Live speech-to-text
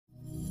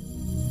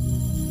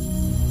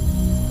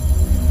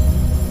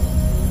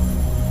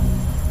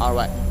All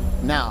right.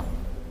 Now,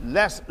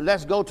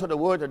 let's go to the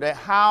word today,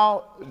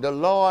 how the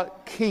Lord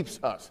keeps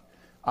us.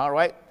 All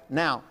right.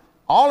 Now,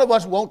 all of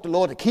us want the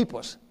Lord to keep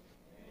us.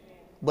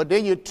 But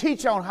then you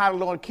teach on how the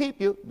Lord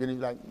keep you, then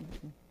it's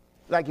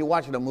like you're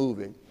watching a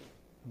movie.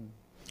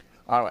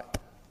 All right.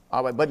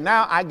 All right. But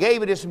now I gave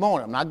you this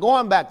morning. I'm not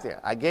going back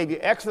there. I gave you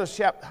Exodus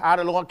chapter, how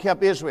the Lord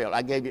kept Israel.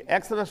 I gave you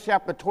Exodus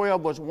chapter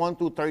 12, verse 1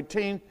 through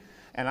 13.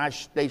 And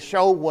they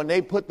showed when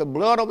they put the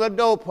blood on the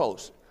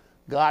doorpost,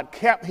 God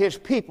kept his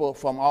people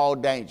from all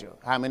danger.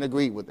 How many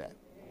agree with that?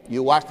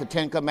 You watch the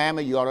Ten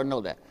Commandments, you ought to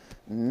know that.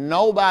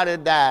 Nobody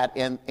died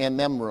in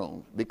them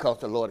rooms because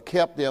the Lord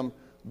kept them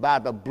by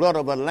the blood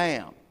of a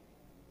lamb.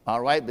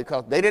 All right?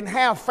 Because they didn't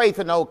have faith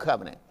in the old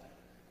covenant.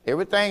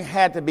 Everything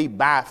had to be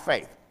by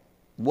faith.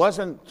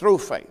 Wasn't through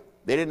faith.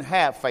 They didn't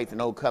have faith in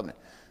the old covenant.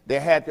 They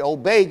had to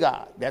obey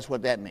God. That's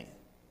what that means.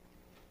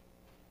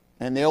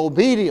 And their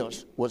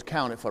obedience was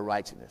counted for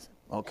righteousness.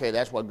 Okay,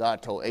 that's what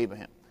God told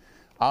Abraham.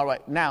 All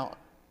right, now,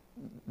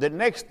 the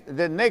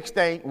next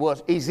thing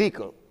was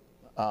Ezekiel.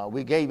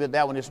 We gave you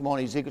that one this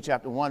morning, Ezekiel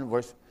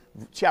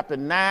chapter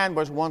 9,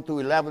 verse 1 through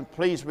 11.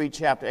 Please read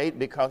chapter 8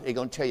 because it's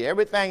going to tell you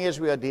everything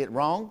Israel did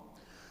wrong.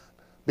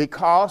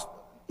 Because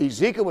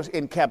Ezekiel was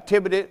in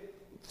captivity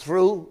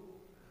through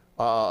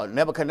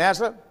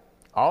Nebuchadnezzar.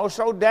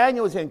 Also,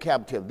 Daniel was in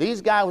captivity.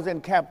 These guys was in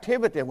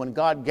captivity when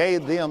God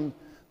gave them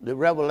the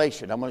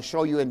revelation. I'm going to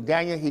show you in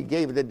Daniel. He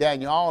gave it to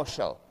Daniel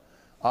also.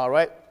 All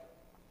right.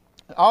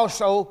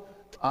 Also,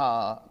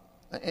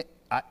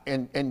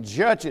 in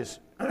Judges,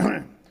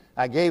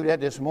 I gave that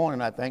this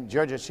morning, I think.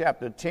 Judges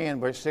chapter 10,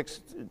 verse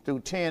 6 through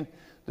 10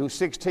 through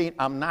 16.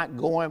 I'm not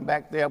going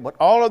back there. But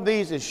all of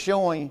these is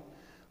showing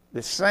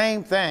the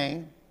same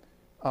thing,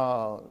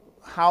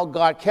 how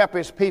God kept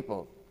his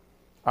people.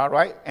 All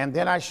right. And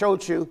then I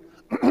showed you,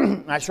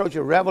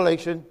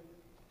 Revelation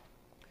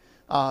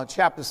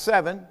chapter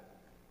 7.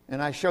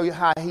 And I show you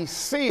how he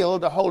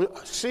sealed the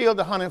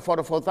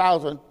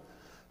 144,000.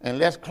 And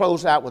let's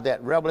close out with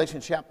that. Revelation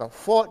chapter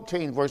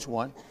 14, verse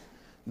 1.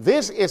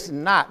 This is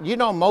not,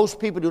 most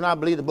people do not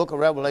believe the book of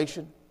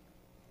Revelation.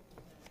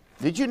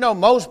 Did you know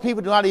most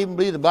people do not even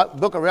believe the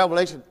book of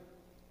Revelation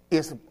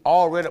is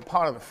already a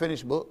part of the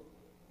finished book?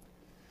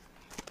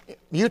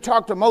 You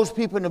talk to most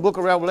people in the book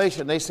of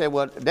Revelation, they say,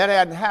 well, that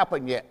hadn't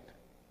happened yet.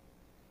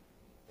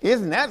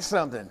 Isn't that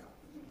something?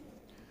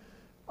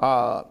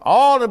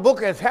 All the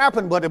book has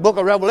happened, but the book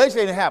of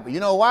Revelation ain't happened.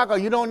 You know why?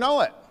 Because you don't know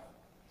it.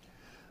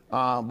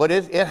 But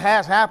it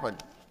has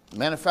happened.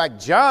 Matter of fact,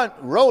 John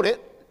wrote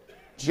it.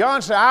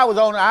 John said, I was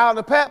on the Isle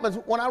of Patmos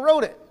when I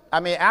wrote it.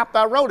 After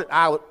I wrote it,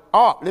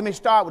 let me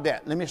start with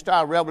that. Let me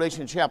start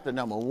Revelation chapter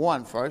number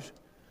 1 first.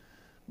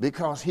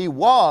 Because he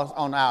was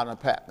on the Isle of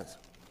Patmos.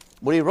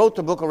 But he wrote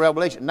the book of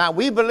Revelation. Now,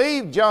 we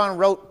believe John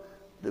wrote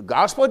the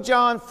Gospel of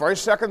John,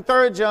 1st, 2nd,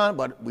 3rd John,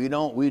 but we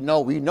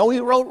know he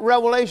wrote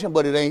Revelation,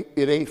 but it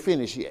ain't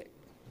finished yet.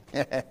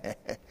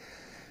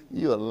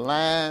 You're a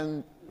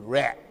lying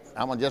rat.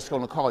 I'm just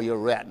going to call you a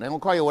rat. I'm going to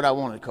call you what I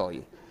want to call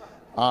you.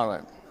 All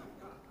right.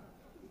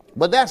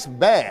 But that's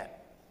bad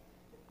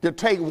to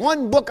take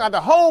one book out of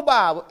the whole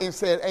Bible and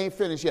say it ain't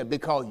finished yet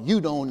because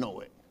you don't know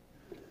it.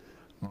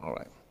 All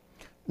right.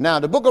 Now,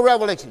 the book of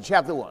Revelation,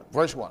 chapter 1,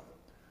 verse 1.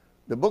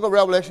 The book of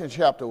Revelation,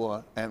 chapter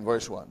 1 and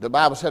verse 1. The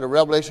Bible said, the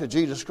revelation of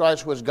Jesus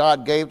Christ, which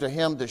God gave to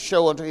him to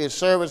show unto his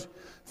servants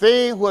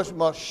things which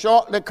must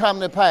shortly come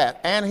to pass.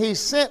 And he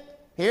sent,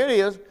 here it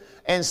is,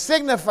 and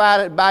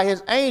signified it by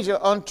his angel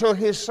unto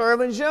his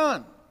servant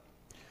John,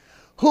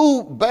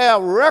 who bear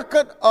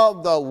record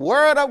of the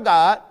word of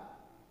God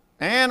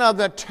and of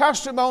the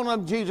testimony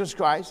of Jesus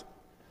Christ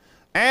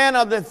and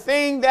of the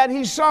thing that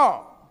he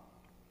saw.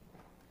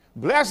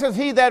 Blessed is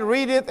he that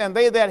readeth and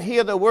they that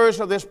hear the words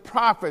of this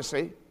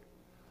prophecy,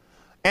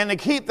 and to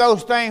keep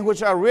those things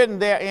which are written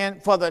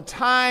therein, for the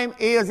time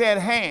is at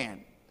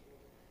hand.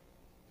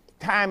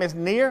 Time is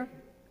near,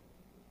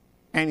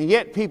 and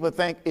yet people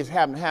think it's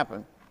haven't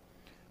happened.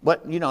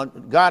 But,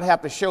 God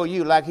have to show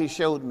you like he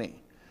showed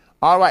me.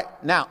 All right,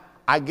 now,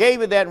 I gave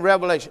you that in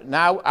Revelation.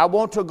 Now, I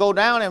want to go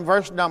down in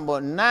verse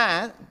number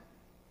 9,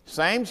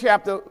 same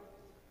chapter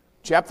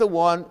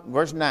 1,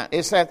 verse 9.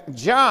 It says,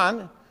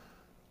 John,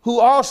 who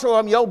also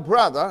am your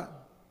brother,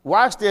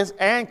 watch this,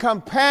 and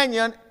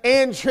companion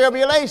in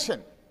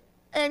tribulation.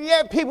 And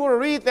yet people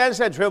read that and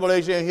say,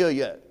 tribulation ain't here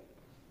yet.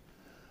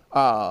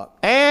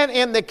 And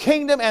in the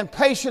kingdom and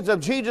patience of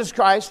Jesus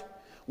Christ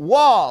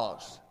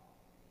was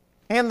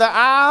in the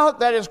isle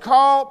that is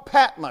called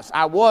Patmos.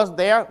 I was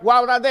there. Why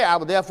was I there? I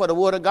was there for the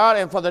word of God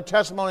and for the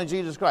testimony of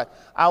Jesus Christ.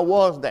 I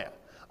was there.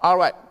 All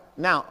right.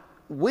 Now,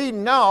 we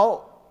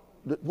know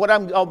what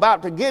I'm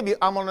about to give you.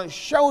 I'm going to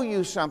show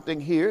you something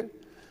here.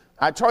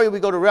 I told you we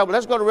go to Revelation.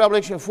 Let's go to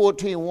Revelation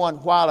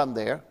 14:1 while I'm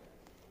there.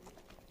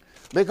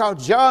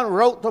 Because John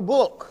wrote the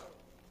book.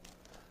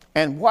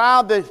 And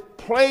while the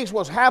plagues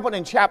was happening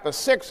in chapter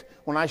 6,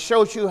 when I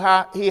showed you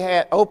how he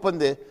had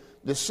opened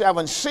the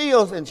 7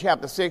 seals in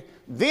chapter 6,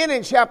 then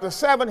in chapter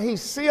 7, he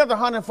sealed the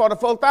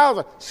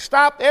 144,000.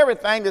 Stopped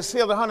everything to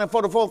seal the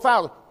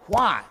 144,000.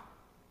 Why?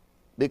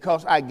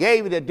 because I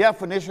gave you the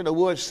definition of the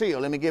word seal.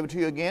 Let me give it to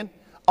you again.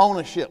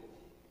 Ownership.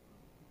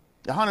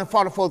 The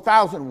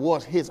 144,000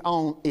 was his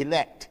own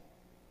elect.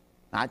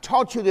 Now, I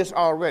taught you this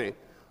already,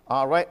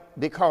 all right,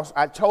 because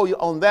I told you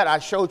on that I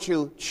showed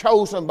you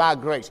chosen by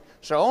grace.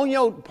 So on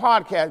your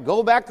podcast,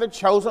 go back to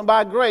chosen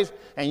by grace,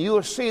 and you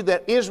will see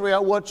that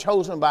Israel was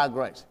chosen by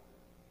grace.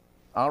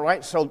 All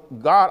right, so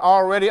God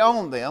already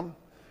owned them.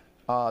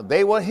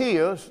 They were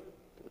his.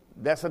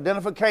 That's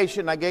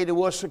identification. I gave the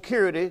word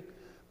security.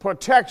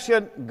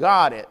 Protection,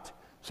 guarded.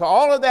 So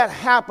all of that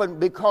happened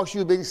because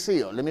you've been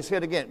sealed. Let me say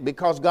it again.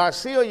 Because God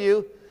sealed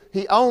you,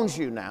 he owns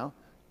you now.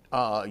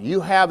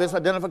 You have this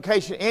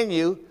identification in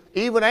you.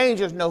 Even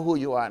angels know who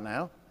you are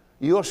now.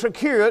 You're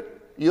secured.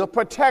 You're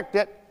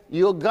protected.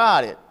 You're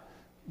guarded.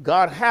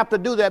 God have to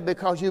do that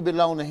because you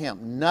belong to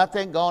him.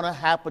 Nothing going to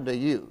happen to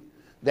you.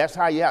 That's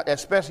how you,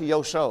 especially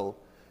your soul.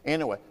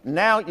 Anyway,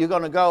 now you're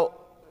going to go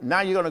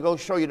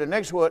show you the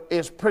next word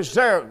is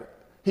preserved.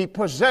 He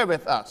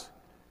preserveth us.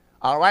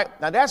 All right.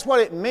 Now that's what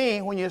it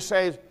means when you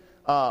say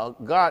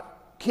God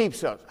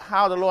keeps us.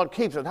 How the Lord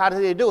keeps us. How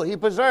does he do it? He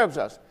preserves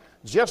us.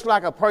 Just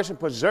like a person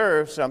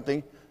preserves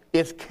something,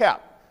 it's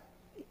kept.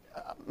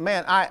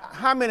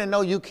 How many know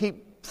you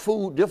keep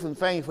food, different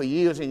things for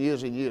years and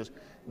years and years?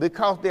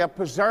 Because they're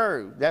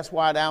preserved. That's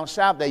why down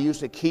south they used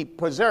to keep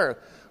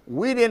preserved.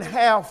 We didn't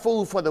have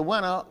food for the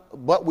winter,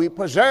 but we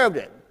preserved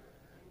it.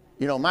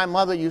 You know, my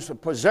mother used to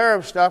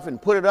preserve stuff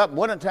and put it up.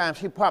 One time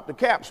she popped the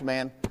caps,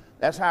 man.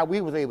 That's how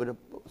we was able to.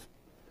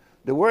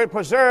 The word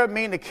preserve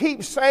means to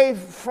keep safe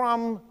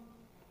from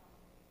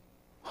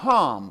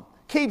harm,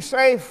 keep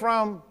safe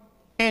from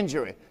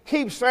injury,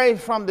 keep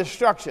safe from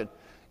destruction.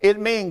 It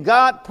means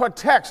God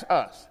protects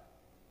us.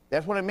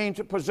 That's what it means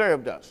to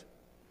preserve us.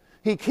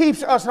 He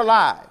keeps us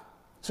alive.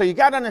 So you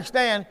got to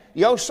understand,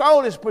 your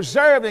soul is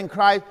preserved in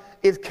Christ.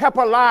 It's kept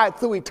alive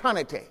through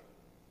eternity.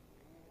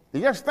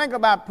 You just think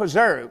about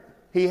preserved.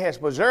 He has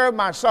preserved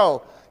my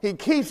soul. He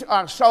keeps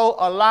our soul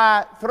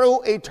alive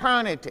through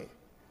eternity.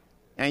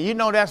 And you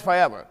know that's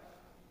forever.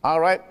 All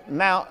right?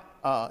 Now,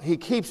 he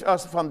keeps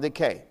us from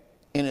decay,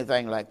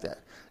 anything like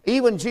that.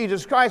 Even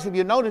Jesus Christ, if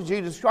you notice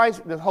Jesus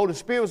Christ, the Holy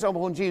Spirit was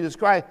upon Jesus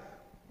Christ,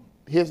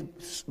 his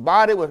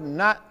body was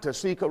not to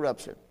see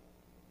corruption.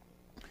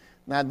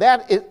 Now,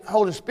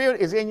 Holy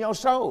Spirit is in your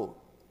soul.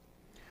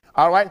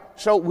 All right?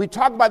 So we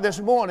talked about this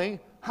morning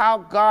how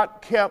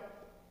God kept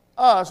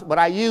us, but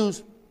I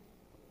use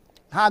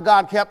how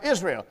God kept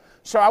Israel.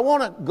 So I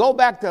want to go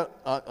back to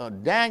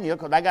Daniel,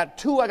 because I got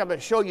two I got to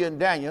show you in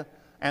Daniel,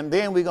 and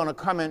then we're going to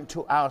come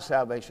into our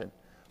salvation.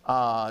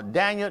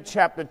 Daniel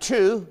chapter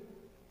 2.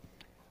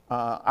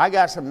 I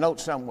got some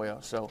notes somewhere,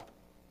 so,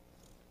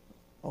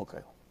 okay.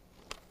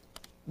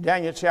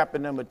 Daniel chapter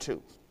number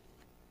 2.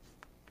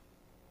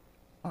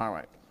 All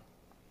right.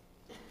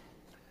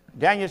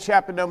 Daniel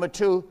chapter number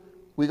 2,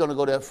 we're going to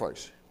go there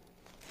first.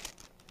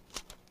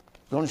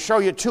 I'm going to show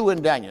you two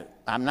in Daniel.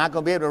 I'm not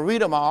going to be able to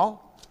read them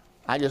all.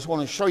 I just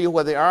want to show you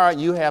where they are, and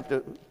you have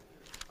to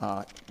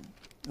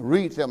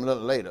read them a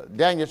little later.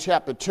 Daniel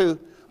chapter 2,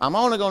 I'm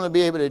only going to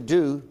be able to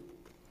do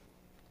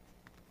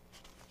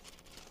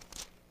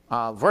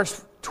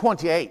verse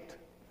 28.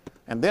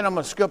 And then I'm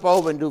going to skip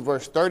over and do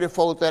verse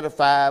 34,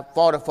 35,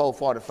 44,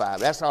 45.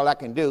 That's all I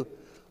can do.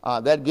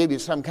 That'll give you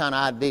some kind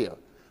of idea.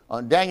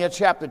 On Daniel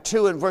chapter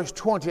 2 and verse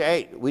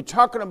 28, we're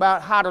talking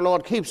about how the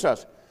Lord keeps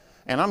us.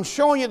 And I'm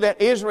showing you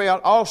that Israel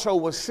also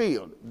was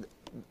sealed.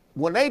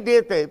 When they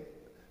did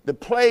the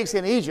plagues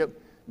in Egypt,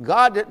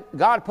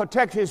 God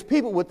protected his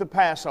people with the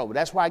Passover.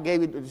 That's why I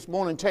gave you this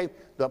morning tape,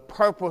 the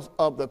purpose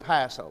of the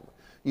Passover.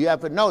 You have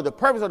to know the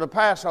purpose of the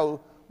Passover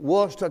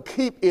was to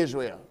keep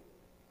Israel.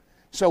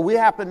 So we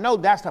have to know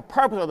that's the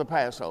purpose of the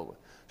Passover.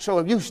 So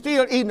if you're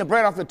still eating the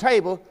bread off the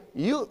table,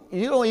 you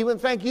don't even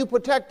think you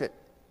protected.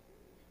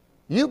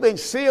 You've been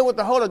sealed with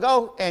the Holy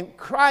Ghost, and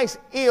Christ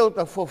is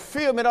the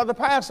fulfillment of the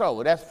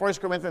Passover. That's 1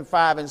 Corinthians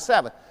 5 and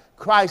 7.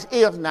 Christ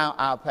is now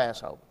our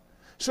Passover.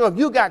 So if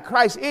you got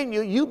Christ in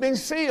you, you've been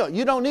sealed.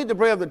 You don't need the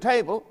bread of the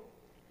table.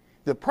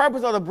 The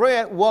purpose of the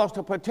bread was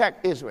to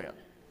protect Israel.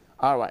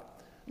 All right.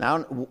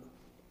 Now,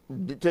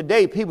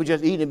 today people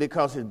just eat it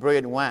because it's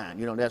bread and wine.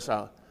 You know, that's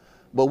all.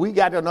 But we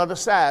got another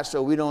side,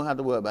 so we don't have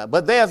to worry about it.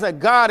 But there's a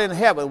God in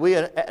heaven. We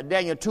are at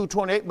Daniel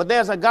 2:28. But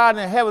there's a God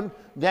in heaven,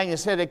 Daniel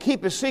said, that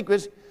keepeth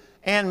secrets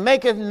and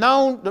maketh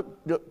known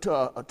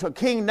to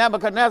King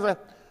Nebuchadnezzar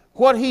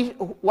what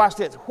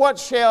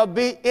shall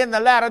be in the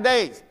latter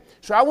days.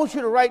 So I want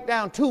you to write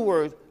down two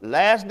words: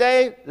 last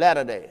day,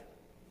 latter day.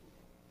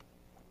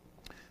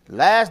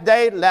 Last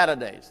day, latter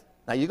days.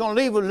 Now you're going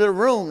to leave a little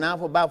room now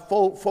for about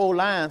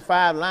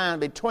five lines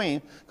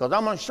between, because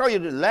I'm going to show you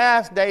the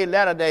last day,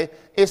 latter day.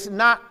 It's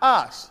not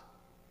us.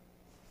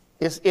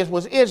 It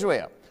was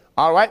Israel.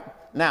 All right.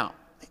 Now,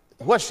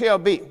 what shall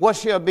be? What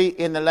shall be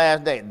in the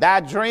last day? Thy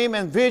dream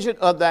and vision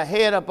of thy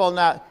head upon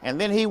thy, and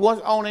then he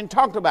went on and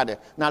talked about it.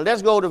 Now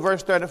let's go to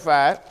verse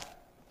 35,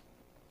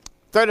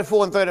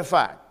 34 and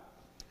 35.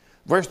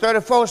 Verse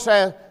 34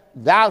 says,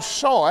 thou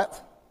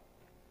sawest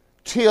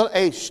till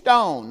a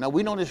stone. Now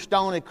we know the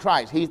stone is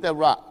Christ. He's the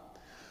rock.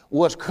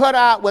 was cut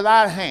out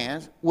without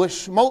hands, which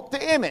smote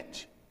the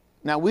image.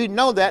 Now we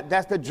know that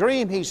that's the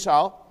dream he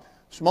saw,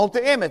 smote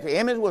the image. The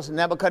image was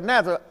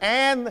Nebuchadnezzar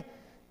and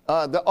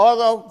the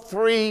other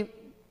three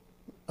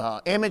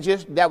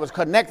images that was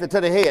connected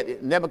to the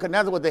head.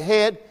 Nebuchadnezzar was the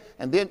head,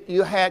 and then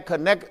you had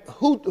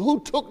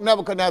who took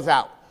Nebuchadnezzar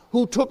out?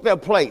 Who took their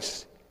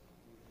place?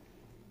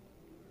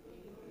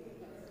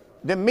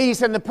 The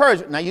Medes and the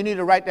Persians. Now you need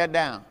to write that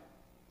down.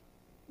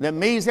 The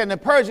Medes and the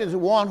Persians is the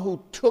one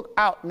who took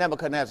out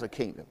Nebuchadnezzar's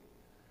kingdom.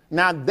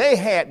 Now they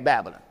had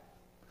Babylon.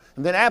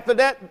 And then after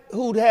that,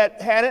 who had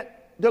it?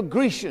 The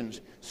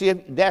Grecians. See,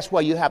 that's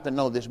why you have to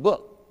know this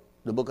book,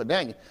 the book of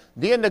Daniel.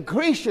 Then the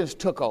Grecians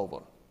took over.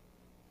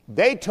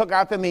 They took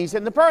out the Medes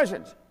and the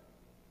Persians.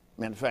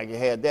 Matter of fact, you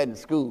had that in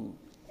school.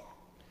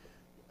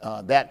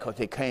 That because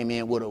they came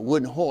in with a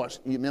wooden horse.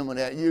 You remember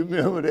that? You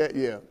remember that?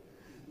 Yeah.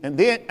 And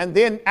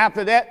then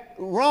after that,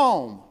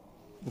 Rome.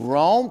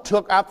 Rome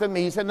took out the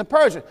Medes and the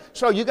Persians.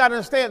 So you got to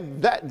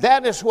understand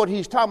that is what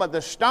he's talking about.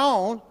 The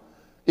stone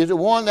is the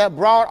one that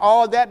brought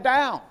all that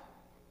down.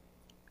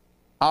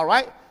 All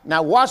right?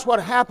 Now watch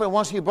what happened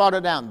once he brought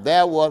it down.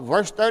 There was,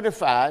 verse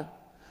 35,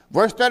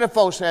 verse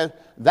 34 says,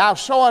 thou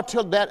sawest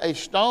till that a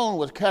stone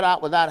was cut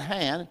out without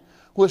hand,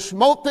 which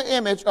smote the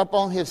image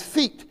upon his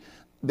feet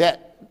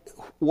that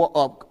were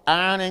of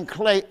iron and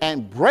clay,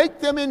 and brake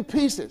them in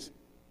pieces.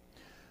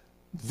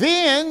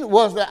 Then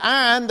was the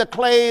iron, the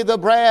clay, the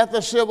brass, the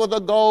silver, the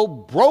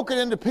gold, broken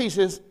into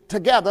pieces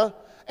together,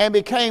 and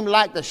became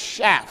like the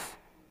shaft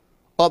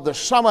of the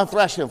summer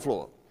threshing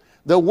floor.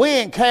 The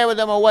wind carried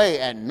them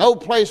away, and no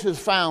place was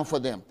found for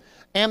them.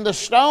 And the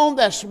stone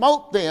that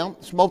smote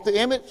the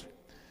image,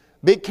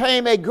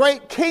 became a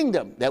great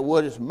kingdom. That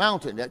word is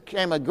mountain. That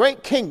became a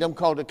great kingdom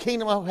called the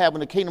kingdom of heaven,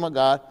 the kingdom of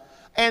God,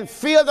 and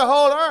filled the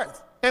whole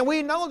earth. And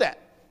we know that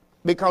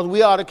because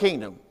we are the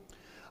kingdom.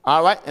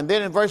 All right. And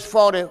then in verse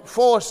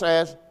 44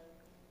 says,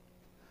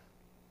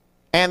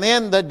 and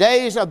in the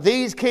days of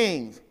these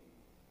kings.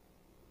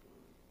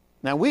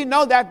 Now we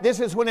know that this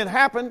is when it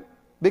happened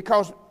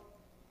because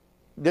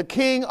the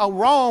king of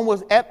Rome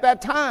was at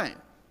that time.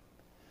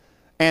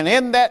 And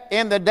in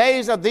the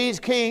days of these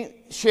kings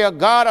shall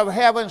God of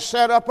heaven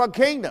set up a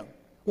kingdom.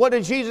 What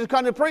did Jesus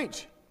come to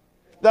preach?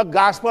 The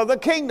gospel of the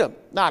kingdom,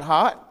 not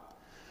hard,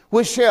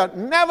 which shall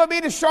never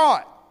be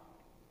destroyed.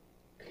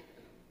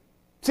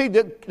 See,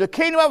 the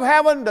kingdom of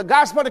heaven, the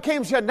gospel of the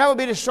kingdom shall never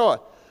be destroyed.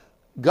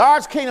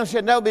 God's kingdom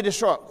shall never be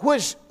destroyed.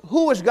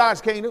 Who is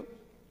God's kingdom?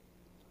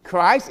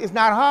 Christ is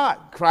not hard.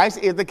 Christ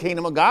is the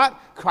kingdom of God.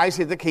 Christ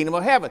is the kingdom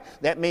of heaven.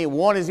 That means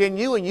one is in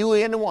you and you are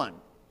in the one.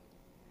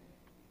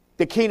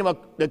 The kingdom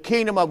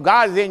of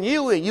God is in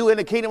you and you in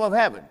the kingdom of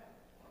heaven.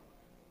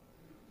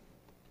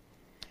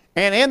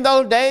 And in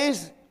those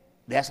days,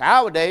 that's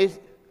our days,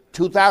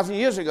 2,000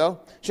 years ago,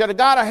 shall the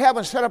God of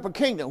heaven set up a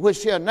kingdom which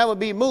shall never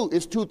be moved.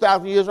 It's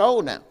 2,000 years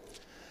old now.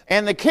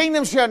 And the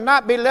kingdom shall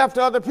not be left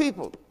to other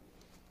people,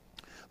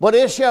 but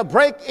it shall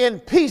break in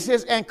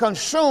pieces and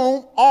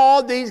consume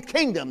all these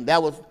kingdoms.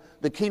 That was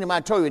the kingdom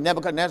I told you,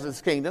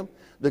 Nebuchadnezzar's kingdom,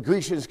 the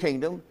Grecian's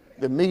kingdom,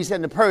 the Medes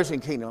and the Persian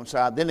kingdom,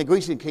 then the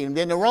Grecian kingdom,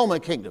 then the Roman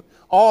kingdom,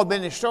 all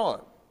been destroyed.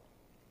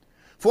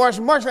 For as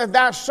much as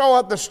thou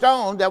sawest the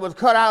stone that was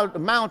cut out of the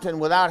mountain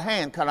without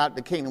hand, cut out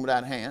the kingdom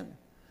without hand,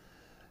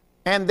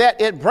 and that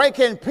it break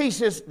in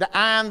pieces the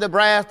iron, the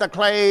brass, the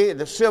clay,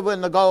 the silver,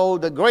 and the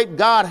gold, the great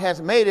God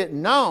has made it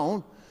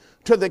known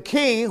to the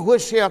king,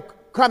 which shall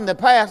come to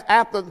pass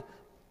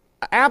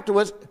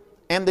afterwards,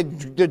 and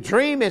the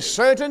dream is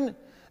certain,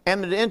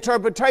 and the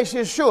interpretation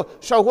is sure.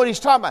 So what he's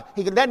talking about,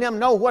 he can let them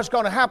know what's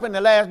going to happen in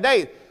the last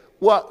days.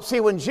 Well, see,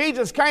 when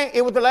Jesus came,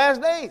 it was the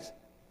last days.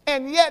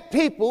 And yet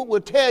people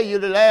will tell you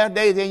the last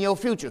days in your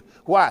future.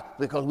 Why?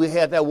 Because we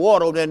had that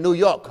water over there in New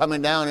York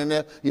coming down in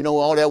there,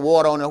 all that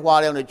water on the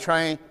while on the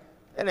train.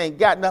 That ain't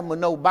got nothing with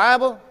no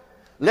Bible.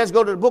 Let's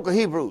go to the book of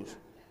Hebrews.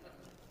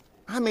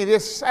 I mean,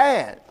 it's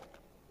sad.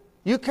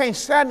 You can't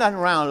say nothing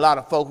around a lot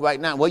of folks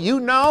right now. Well, you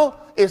know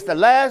it's the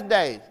last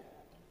days.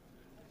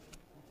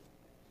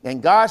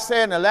 And God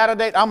said in the latter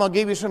days, I'm going to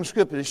give you some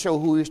scripture to show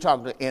who he's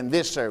talking to in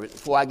this service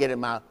before I get in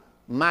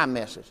my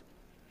message.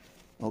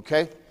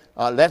 Okay?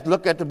 Let's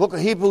look at the book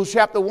of Hebrews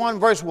chapter 1,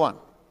 verse 1.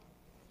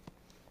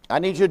 I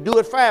need you to do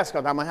it fast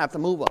because I'm going to have to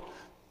move on.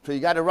 So you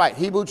got it right.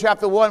 Hebrews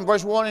chapter 1,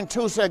 verse 1 and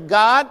 2 said,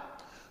 God,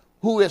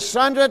 who is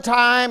sundry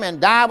time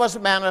and divers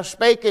manner,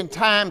 spake in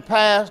time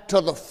past to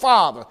the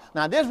Father.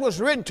 Now this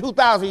was written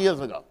 2,000 years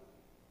ago.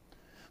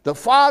 The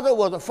Father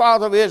was the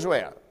father of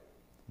Israel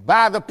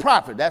by the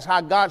prophet. That's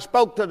how God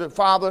spoke to the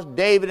fathers,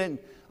 David and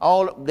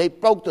all. They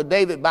spoke to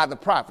David by the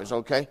prophets,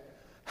 okay?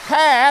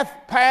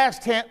 Hath,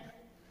 past tense,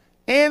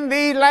 in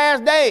these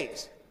last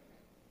days,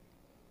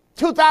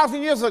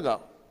 2,000 years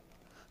ago,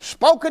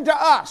 spoken to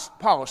us,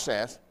 Paul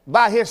says,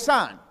 by his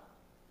Son.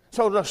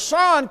 So the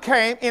Son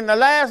came in the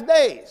last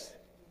days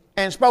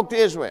and spoke to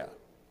Israel,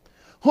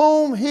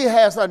 whom he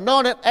has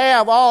anointed heir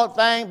of all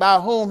things, by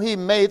whom he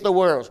made the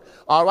worlds.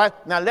 All right,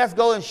 now let's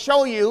go and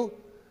show you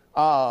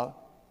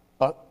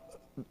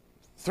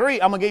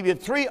three. I'm going to give you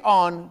three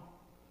on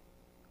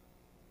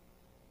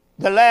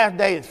the last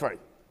days first.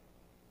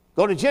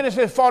 Go to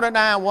Genesis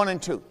 49, 1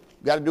 and 2.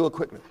 Got to do it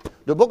quickly.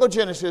 The book of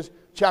Genesis,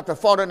 chapter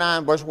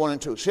 49, verse 1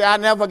 and 2. Say, I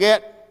never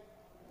forget.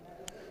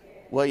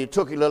 Well, you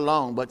took it a little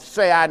long, but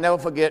say, I never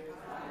forget.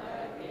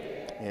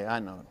 Yeah, I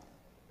know.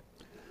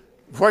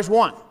 Verse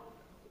 1.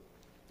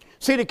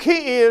 See, the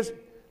key is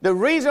the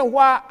reason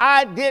why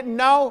I didn't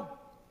know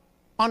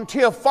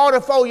until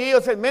 44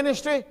 years in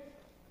ministry,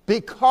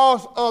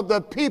 because of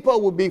the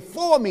people who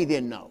before me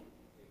didn't know.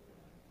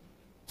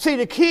 See,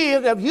 the key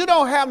is if you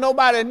don't have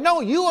nobody to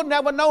know, you will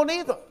never know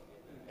neither.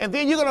 And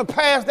then you're going to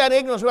pass that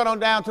ignorance right on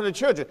down to the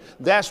children.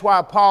 That's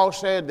why Paul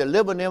said,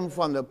 deliver them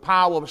from the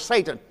power of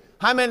Satan.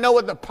 How many know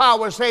what the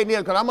power of Satan is?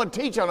 Because I'm going to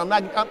teach on.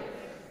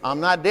 I'm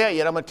not there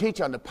yet. I'm going to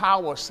teach on the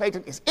power of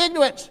Satan. It's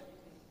ignorance.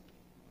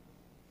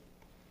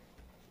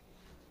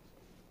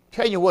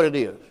 Tell you what it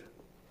is.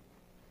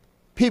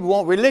 People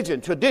want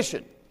religion,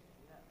 tradition.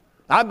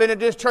 I've been at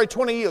this church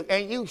 20 years,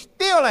 and you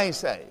still ain't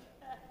saved.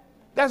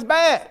 That's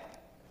bad.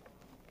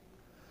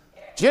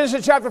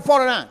 Genesis chapter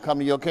 49. Come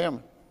to your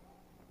camera.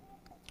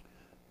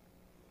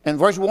 And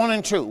verse 1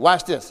 and 2.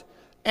 Watch this.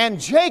 And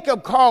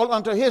Jacob called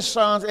unto his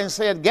sons and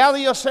said, gather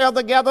yourselves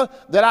together,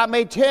 that I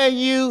may tell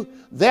you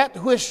that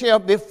which shall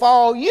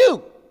befall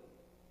you.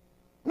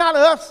 Not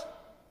us.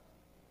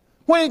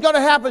 When is it going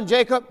to happen,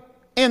 Jacob?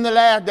 In the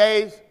last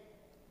days.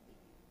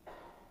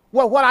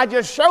 Well, what I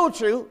just showed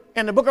you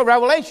in the book of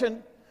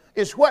Revelation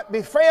is what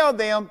befell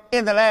them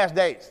in the last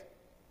days.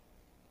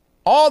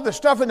 All the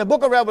stuff in the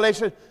book of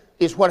Revelation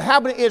is what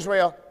happened to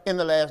Israel in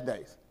the last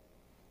days.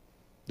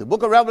 The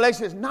book of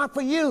Revelation is not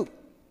for you.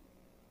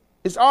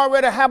 It's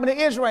already happened to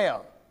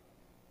Israel.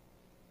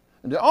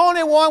 And the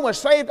only one was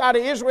saved out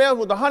of Israel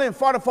was the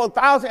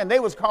 144,000, and they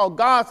was called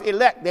God's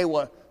elect. They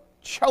were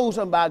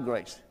chosen by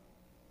grace.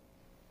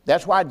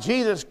 That's why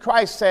Jesus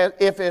Christ said,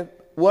 if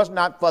it was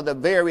not for the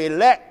very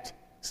elect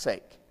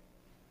sake,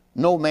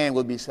 no man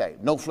would be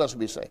saved. No flesh would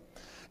be saved.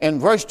 And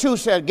verse 2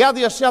 said, gather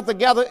yourself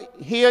together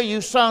here,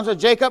 you sons of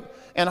Jacob,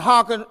 and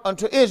hearken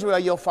unto Israel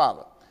your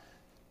father.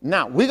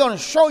 Now, we're going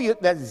to show you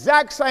the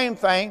exact same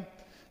thing.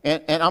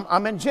 And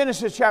I'm in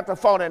Genesis chapter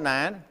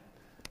 49.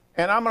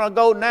 And I'm going to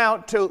go now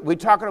to, we're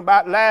talking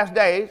about last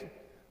days.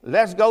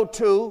 Let's go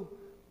to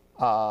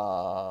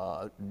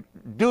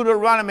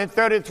Deuteronomy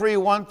 33,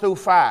 1 through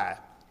 5.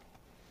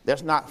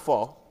 That's not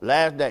 4.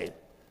 Last days.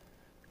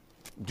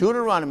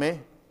 Deuteronomy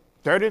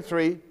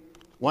 33,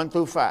 1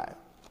 through 5.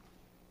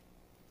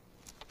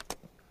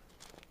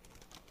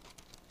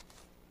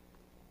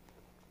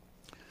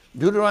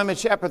 Deuteronomy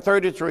chapter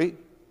 33,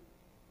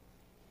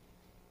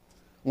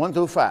 1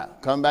 through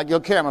 5. Come back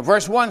your camera.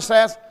 Verse 1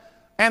 says,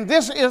 and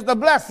this is the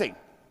blessing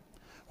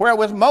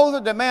wherewith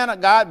Moses, the man of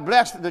God,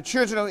 blessed the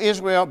children of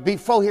Israel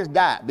before his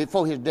death.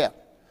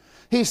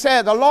 He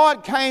said, the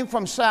Lord came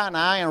from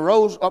Sinai and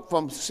rose up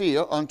from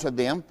Seir unto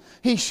them.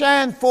 He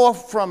shined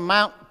forth from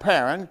Mount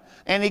Paran,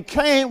 and he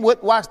came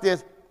with, watch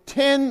this,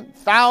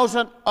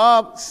 10,000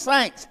 of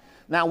saints.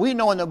 Now, we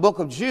know in the book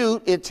of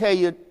Jude, it tell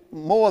you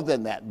more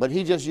than that, but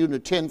he just used the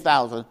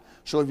 10,000.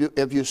 So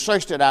if you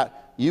searched it out,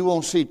 you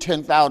won't see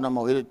 10,000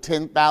 more. It's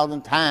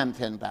 10,000 times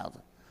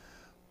 10,000.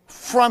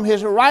 From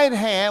his right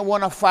hand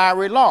went a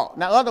fiery law.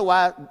 Now,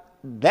 otherwise,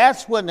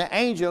 that's when the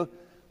angel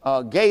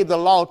gave the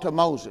law to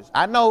Moses.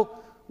 I know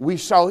we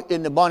saw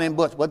in the burning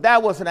bush, but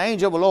that was an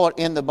angel of the Lord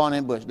in the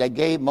burning bush that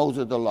gave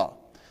Moses the law.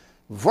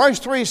 Verse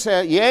 3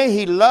 said, yea,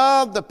 he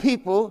loved the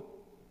people,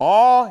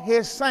 all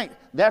his saints.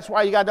 That's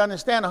why you got to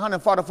understand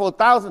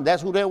 144,000,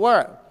 that's who they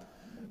were.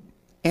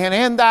 And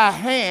in thy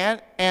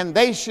hand, and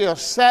they shall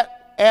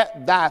set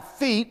at thy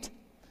feet,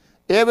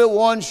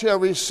 everyone shall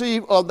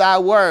receive of thy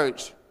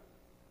words.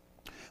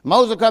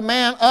 Moses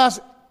command us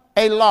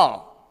a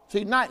law.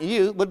 See, not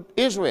you, but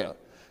Israel.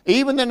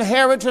 Even the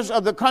inheritance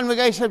of the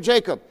congregation of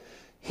Jacob.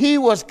 He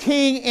was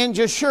king in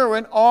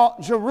Jeshurun or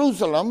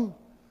Jerusalem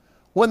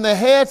when the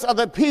heads of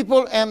the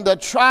people and the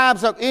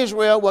tribes of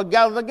Israel were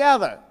gathered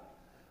together.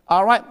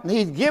 All right,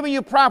 he's giving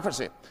you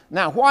prophecy.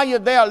 Now, while you're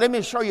there, let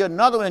me show you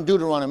another one in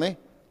Deuteronomy.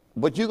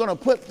 But you're going to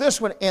put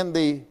this one in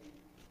the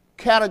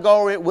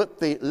category with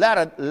the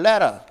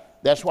latter.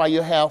 That's why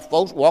you have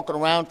folks walking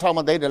around talking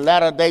about they the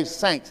latter-day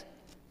saints.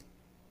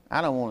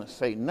 I don't want to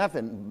say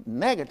nothing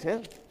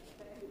negative.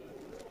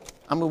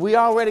 I mean, we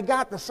already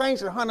got the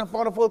saints at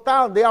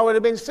 144,000. They already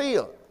been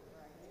sealed.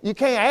 You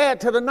can't add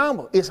to the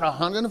number. It's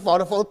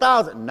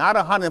 144,000, not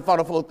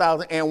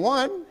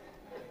 144,001.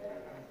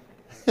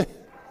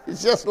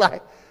 It's just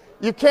like,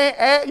 you can't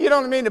add, you know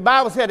what I mean? The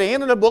Bible said at the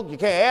end of the book, you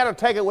can't add or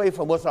take away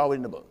from what's already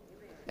in the book.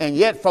 And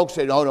yet folks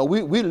say, oh no,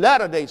 we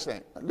latter-day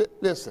saints.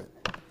 Listen.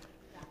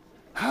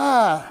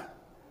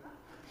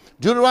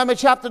 Deuteronomy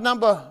chapter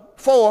number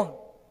 4.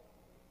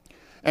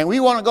 And we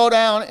want to go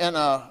down and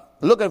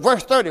look at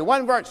verse 30,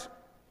 one verse.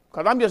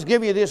 Because I'm just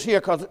giving you this here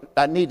because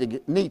I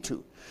need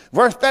to.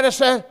 Verse 30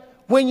 says,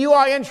 when you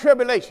are in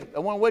tribulation.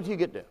 Where do you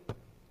get there?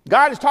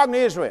 God is talking to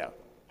Israel.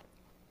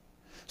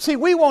 See,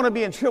 we want to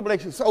be in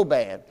tribulation so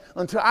bad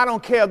until I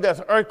don't care if there's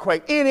an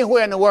earthquake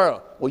anywhere in the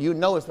world. Well, you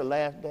know it's the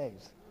last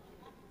days.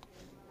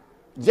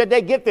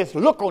 They get this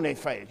look on their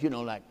face, you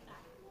know, like.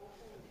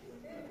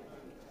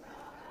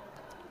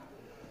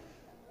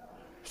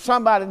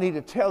 somebody need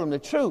to tell them the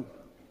truth.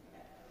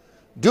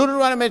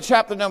 Deuteronomy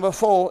chapter number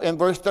 4 in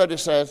verse 30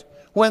 says,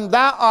 when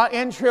thou art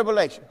in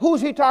tribulation.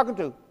 Who's he talking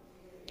to?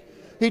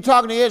 He's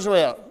talking to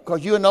Israel,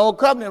 because you're in the old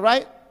covenant,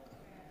 right?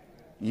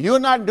 You're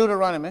not in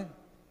Deuteronomy.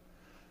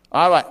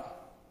 All right.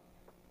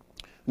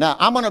 Now,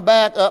 I'm going to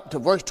back up to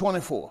verse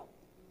 24.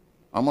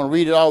 I'm going to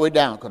read it all the way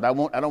down, because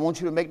I don't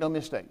want you to make no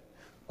mistake.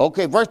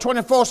 Okay, verse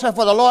 24 says,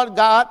 for the Lord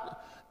God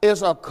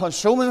is a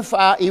consuming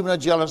fire, even a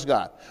jealous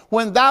God.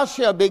 When thou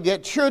shalt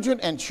beget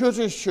children and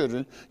children's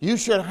children, you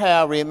shall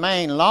have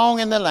remained long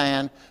in the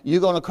land.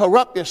 You're going to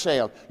corrupt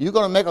yourself. You're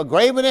going to make a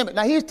graven image.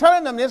 Now, he's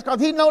telling them this because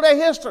he know their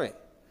history.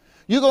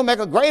 You're going to make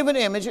a graven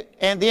image,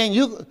 and then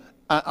you,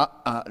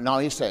 no,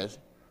 he says,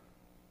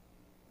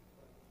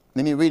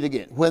 let me read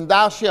again. When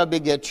thou shalt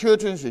beget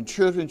children and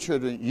children's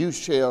children, you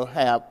shall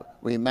have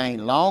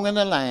remained long in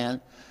the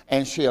land,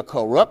 and shall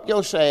corrupt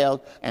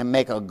yourselves and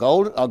make a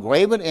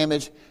graven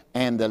image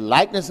and the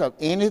likeness of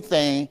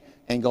anything,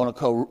 and going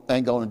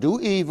to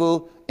do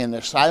evil in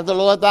the sight of the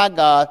Lord thy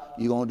God.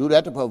 You're going to do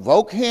that to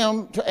provoke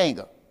him to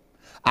anger.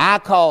 I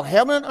call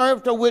heaven and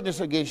earth to witness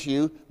against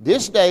you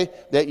this day,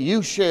 that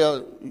you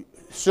shall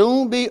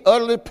soon be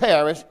utterly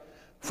perished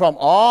from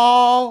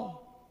off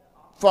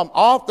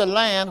the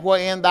land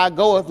wherein thou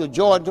goest to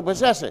Jordan to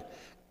possess it.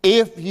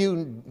 If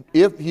you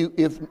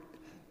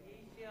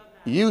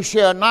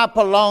shall not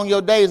prolong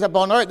your days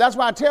upon earth. That's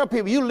why I tell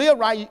people, you live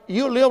right,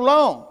 you live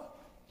long.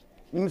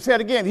 Let me say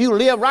it again. If you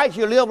live right,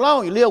 you live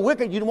long. You live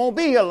wicked, you won't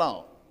be here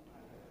long.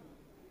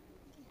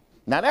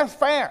 Now, that's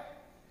fair.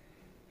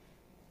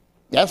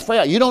 That's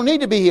fair. You don't need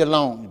to be here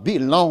long. Be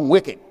long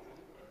wicked.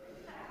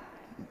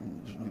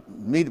 You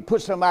need to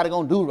put somebody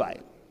going to do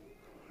right.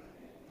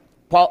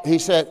 Paul, he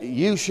said,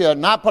 you shall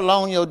not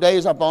prolong your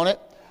days upon it,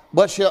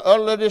 but shall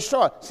utterly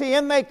destroy. See,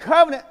 in their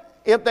covenant,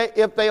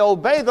 if they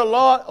obey the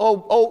Lord,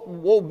 or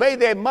obey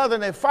their mother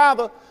and their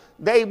father,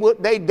 their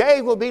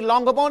days will be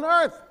long upon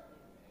earth.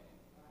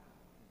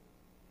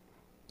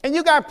 And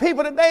you got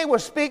people today will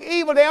speak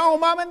evil their own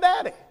mom and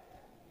daddy,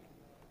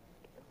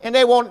 and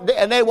they want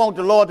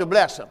the Lord to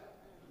bless them.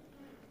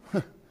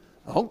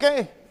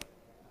 Okay.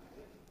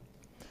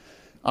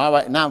 All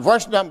right. Now,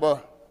 verse number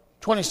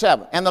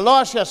 27. And the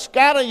Lord shall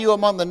scatter you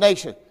among the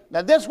nations.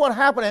 Now, this is what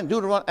happened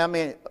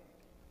in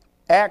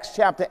Acts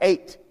chapter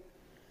 8.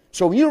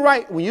 So when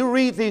you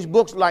read these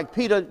books like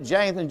Peter,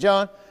 James, and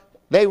John,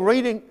 they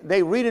reading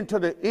to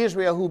the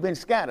Israel who've been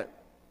scattered.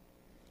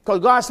 Because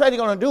God said he's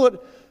going to do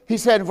it. He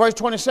said in verse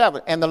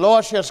 27, and the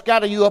Lord shall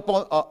scatter you up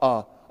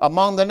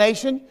among the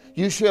nation.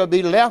 You shall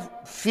be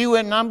left few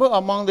in number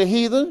among the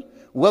heathen,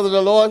 whither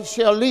the Lord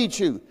shall lead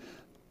you.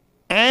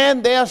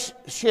 And there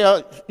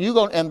you're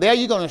going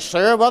to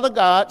serve other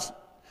gods,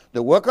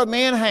 the work of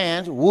men's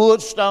hands,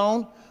 wood,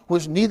 stone,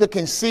 which neither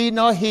can see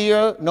nor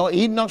hear, nor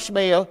eat nor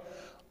smell.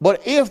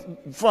 But if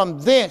from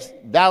this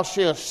thou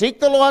shalt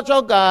seek the Lord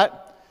your God,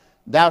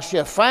 thou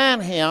shalt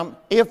find him,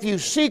 if you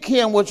seek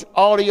him with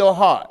all of your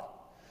heart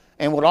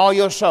and with all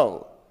your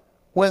soul.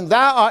 When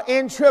thou art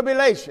in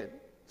tribulation.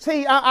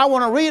 See, I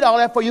want to read all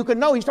that for you can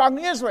know he's talking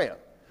to Israel.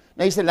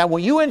 Now he said, now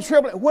when you in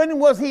tribulation, when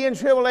was he in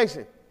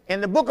tribulation?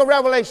 In the book of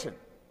Revelation.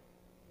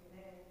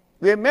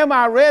 Remember,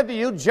 I read to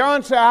you,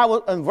 John said,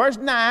 in verse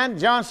 9,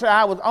 John said,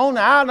 I was on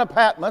the island of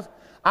Patmos.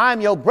 I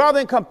am your brother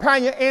and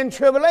companion in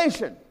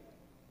tribulation.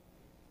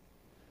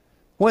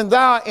 When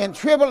thou art in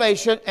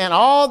tribulation, and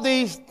all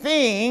these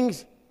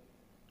things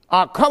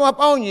are come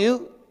upon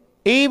you,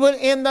 even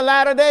in the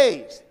latter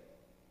days.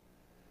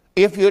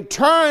 If you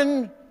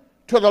turn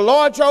to the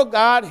Lord your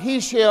God,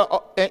 he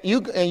shall, and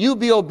you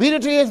be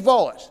obedient to his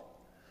voice.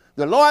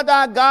 The Lord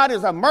thy God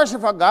is a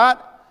merciful God.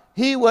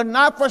 He will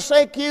not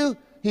forsake you.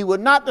 He will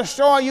not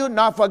destroy you,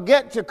 nor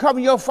forget to cover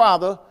your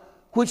father,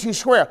 which he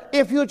sware.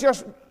 If you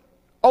just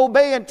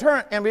obey and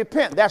turn and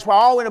repent. That's why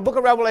all in the book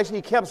of Revelation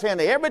he kept saying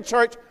to every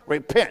church,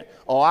 repent,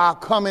 or I'll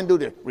come and do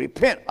this.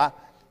 Repent.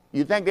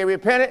 You think they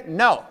repented?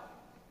 No.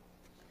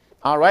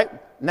 All right.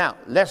 Now,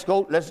 let's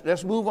go.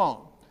 Let's move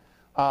on.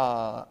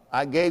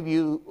 I gave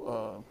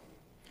you,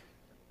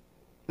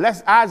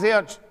 let's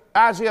Isaiah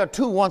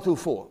 2, 1 through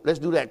 4. Let's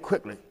do that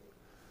quickly.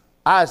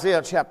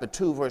 Isaiah chapter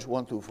 2, verse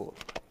 1 through 4.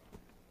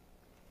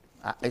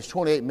 It's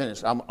 28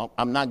 minutes.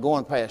 I'm not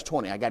going past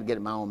 20. I got to get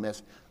in my own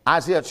mess.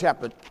 Isaiah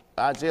chapter 20.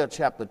 Isaiah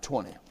chapter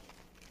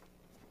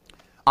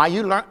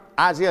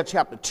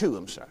 2,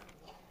 I'm sorry.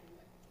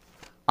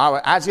 All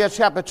right, Isaiah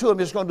chapter 2, I'm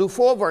just going to do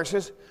 4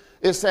 verses.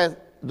 It says,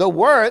 the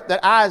word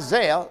that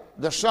Isaiah,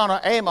 the son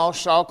of Amos,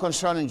 saw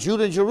concerning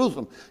Judah and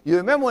Jerusalem. You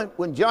remember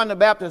when John the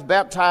Baptist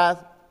baptized?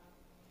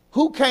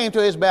 Who came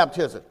to his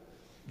baptism?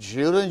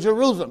 Judah and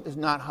Jerusalem. It's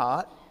not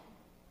hard.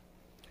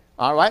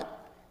 All right.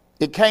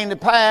 It came to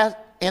pass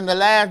in the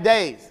last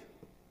days.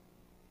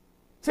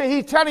 See,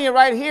 he's telling you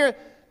right here,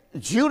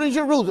 Judah and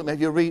Jerusalem.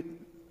 If you read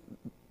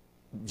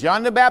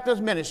John the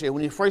Baptist's ministry,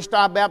 when he first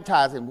started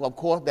baptizing, well, of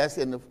course, that's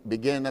in the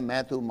beginning of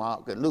Matthew,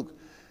 Mark, and Luke.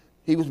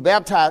 He was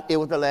baptized, it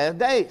was the last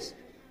days.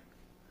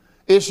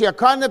 It shall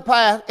come to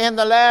pass in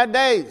the last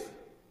days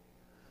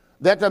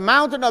that the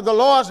mountain of the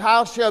Lord's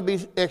house shall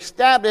be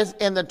established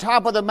in the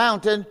top of the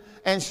mountain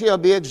and shall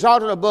be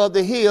exalted above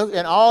the hills,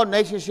 and all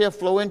nations shall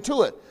flow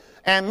into it.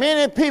 And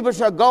many people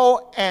shall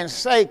go and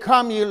say,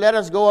 come ye, let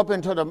us go up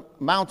into the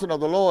mountain of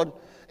the Lord,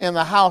 in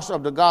the house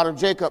of the God of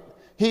Jacob.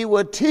 He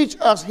will teach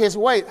us his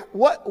way.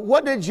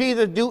 What did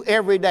Jesus do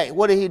every day?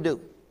 What did he do?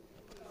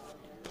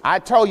 I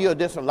told you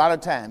this a lot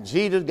of times.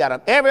 Jesus got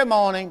up every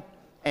morning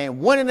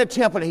and went in the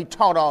temple and he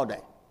taught all day.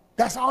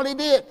 That's all he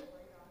did.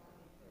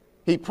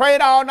 He prayed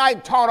all night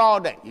and taught all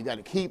day. You got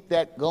to keep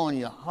that going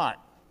in your heart.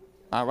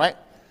 All right?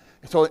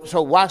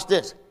 So watch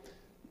this.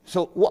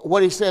 So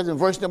what he says in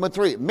verse number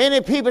 3.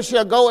 Many people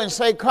shall go and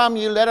say, come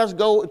ye, let us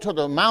go to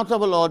the mountain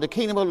of the Lord, the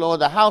kingdom of the Lord,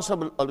 the house of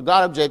the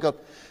God of Jacob.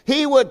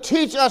 He will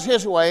teach us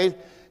his ways.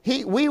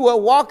 We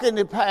will walk in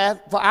the path,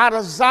 for out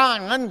of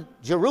Zion,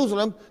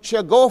 Jerusalem,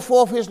 shall go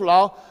forth his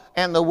law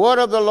and the word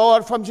of the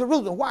Lord from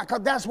Jerusalem. Why? Because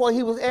that's where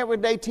he was every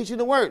day teaching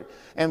the word.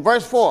 And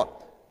verse 4,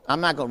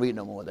 I'm not going to read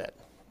no more of that.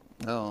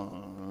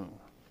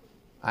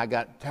 I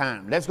got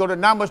time. Let's go to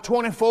Numbers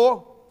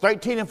 24,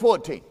 13 and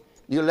 14.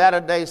 You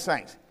latter-day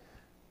saints.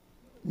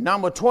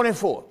 Number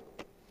 24.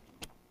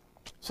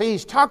 See,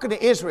 he's talking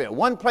to Israel.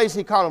 One place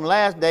he called them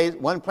last days,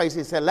 one place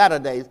he said latter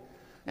days,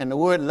 and the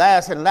word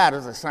last and latter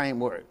is the same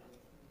word.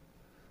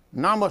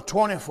 Number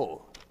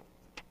 24.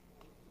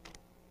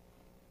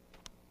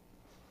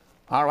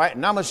 All right,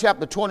 Numbers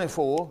chapter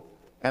 24,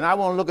 and I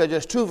want to look at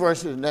just two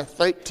verses, and that's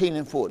 13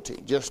 and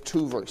 14, just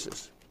two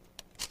verses.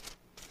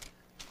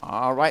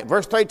 All right,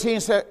 verse 13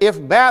 says, if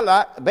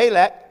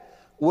Balak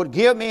would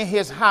give me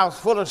his house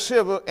full of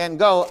silver and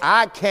gold,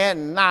 I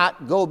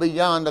cannot go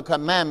beyond the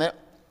commandment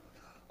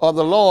of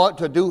the Lord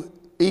to do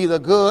either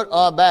good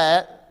or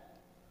bad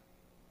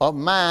of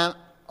mine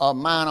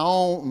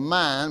own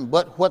mind,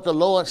 but what the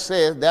Lord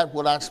says, that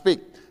will I speak.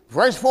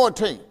 Verse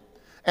 14,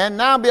 and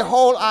now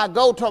behold, I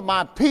go to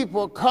my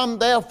people, come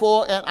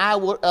therefore, and I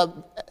will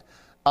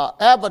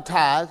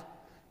advertise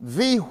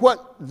thee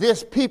what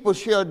this people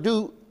shall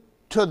do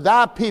to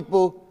thy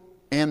people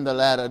in the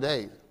latter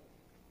days.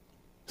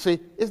 See,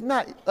 it's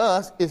not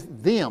us, it's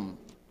them.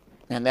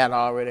 And that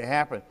already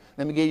happened.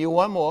 Let me give you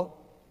one more.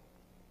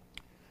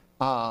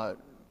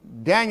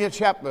 Daniel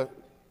chapter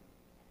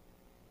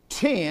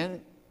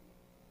 10,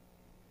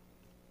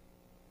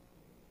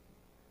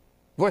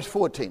 verse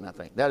 14, I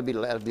think. That'll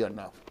be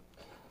enough.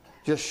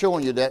 Just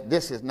showing you that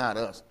this is not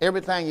us.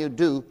 Everything you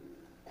do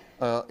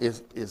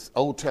is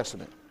Old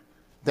Testament.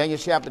 Daniel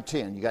chapter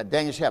 10. You got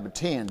Daniel chapter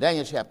 10,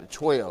 Daniel chapter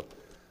 12.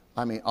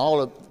 I mean,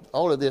 all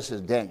of this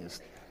is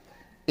Daniel's.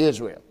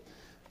 Israel.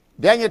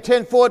 Daniel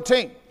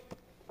 10:14.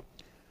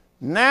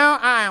 Now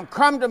I am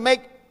come to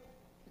make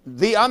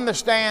thee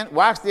understand,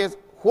 watch this,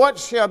 what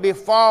shall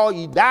befall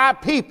you, thy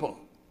people,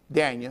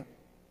 Daniel,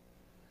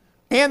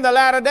 in the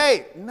latter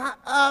days. Not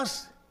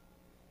us.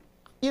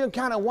 You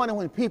kind of wonder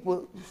when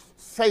people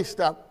say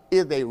stuff,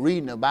 is they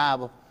reading the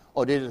Bible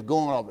or they're just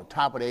going off the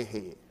top of their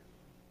head.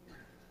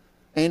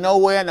 Ain't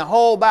nowhere in the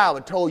whole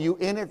Bible told you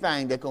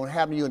anything that's going to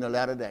happen to you in the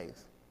latter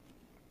days.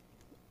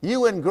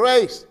 You in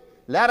grace.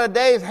 Latter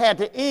days had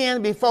to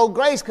end before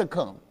grace could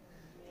come.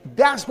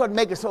 That's what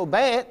makes it so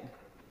bad.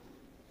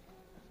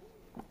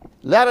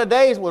 Latter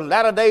days was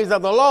latter days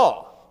of the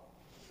law.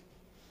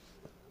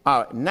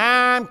 All right,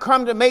 now I'm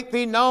come to make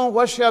thee known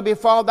what shall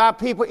befall thy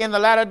people in the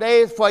latter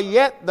days, for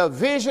yet the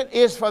vision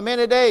is for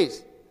many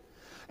days.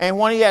 And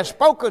when he has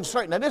spoken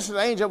certain, now this is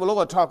the angel of the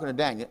Lord talking to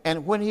Daniel,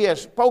 and when he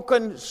has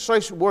spoken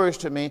such words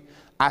to me,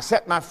 I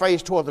set my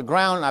face toward the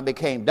ground, and I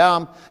became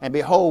dumb, and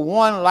behold,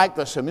 one like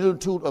the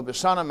similitude of the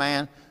Son of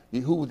Man,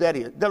 who that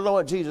is, the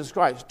Lord Jesus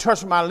Christ,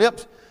 touched my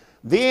lips.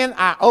 Then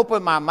I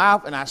opened my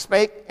mouth, and I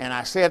spake, and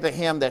I said to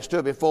him that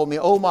stood before me,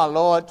 O my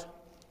Lord,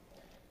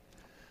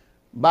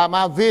 by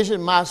my vision,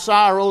 my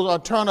sorrows are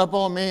turned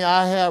upon me.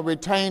 I have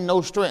retained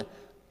no strength.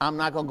 I'm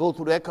not going to go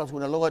through that because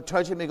when the Lord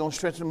touches him, he's going to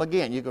strengthen him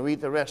again. You can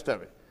read the rest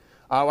of it.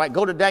 All right,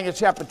 go to Daniel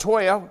chapter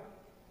 12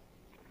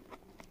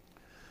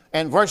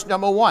 and verse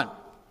number 1.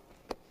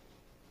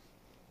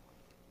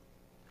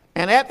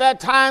 And at that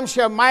time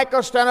shall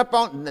Michael stand up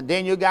on,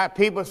 then you got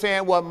people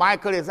saying, well,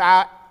 Michael is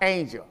our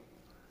angel.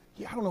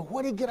 Yeah, I don't know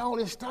where they get all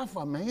this stuff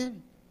from,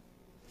 man.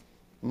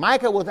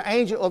 Michael was the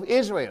angel of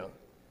Israel.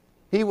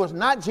 He was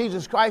not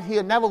Jesus Christ. He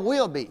never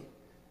will be.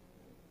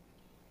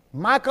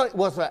 Michael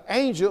was an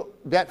angel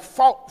that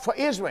fought for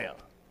Israel.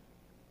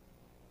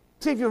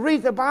 See, if you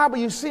read the Bible,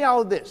 you see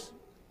all this.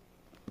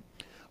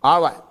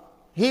 All right.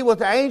 He was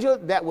the angel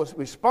that was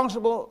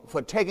responsible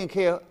for taking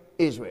care of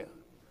Israel.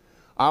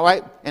 All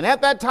right. And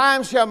at that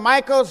time shall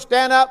Michael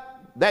stand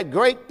up, that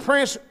great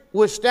prince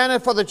was standing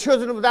for the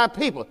children of thy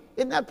people.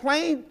 Isn't that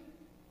plain?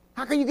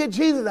 How can you get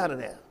Jesus out of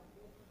there?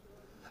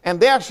 And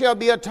there shall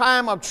be a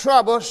time of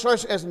trouble,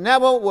 such as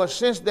never was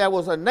since there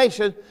was a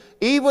nation,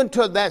 even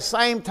to that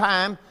same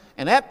time.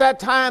 And at that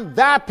time,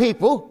 thy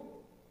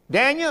people,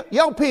 Daniel,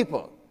 your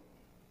people,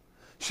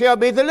 shall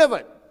be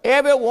delivered.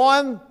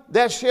 Everyone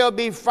that shall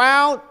be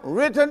found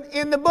written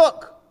in the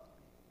book.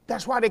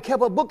 That's why they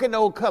kept a book in the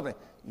Old Covenant.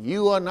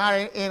 You are not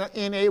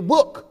in a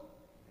book.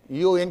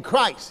 You're in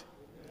Christ.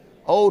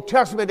 Old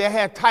Testament, they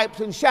had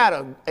types and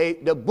shadows.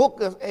 The book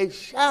is a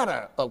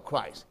shadow of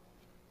Christ.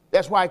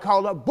 That's why I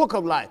call it a book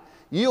of life.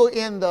 You're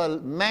in the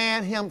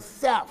man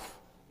himself.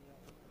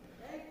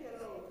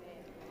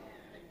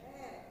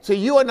 See,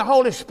 you are in the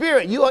Holy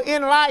Spirit. You are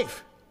in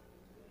life.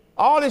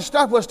 All this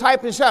stuff was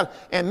typed in shadow.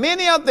 And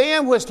many of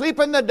them who sleep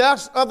in the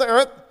dust of the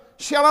earth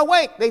shall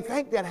awake. They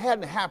think that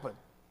hadn't happened.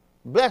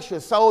 Bless your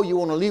soul, you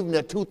want to leave them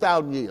there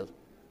 2,000 years.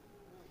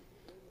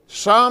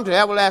 Some to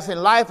everlasting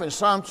life, and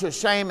some to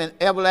shame and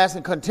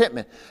everlasting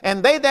contentment.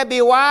 And they that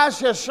be wise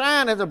shall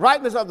shine as the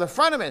brightness of the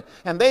firmament.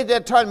 And they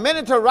that turn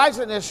many to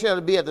righteousness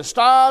shall be as the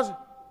stars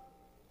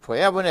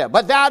forever and ever.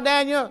 But thou,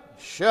 Daniel,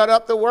 shut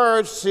up the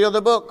words, seal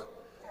the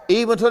book,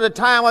 even to the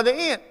time of the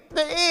end.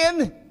 The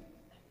end.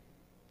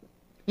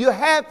 You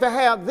have to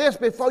have this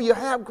before you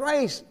have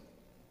grace.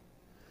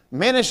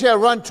 Many shall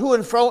run to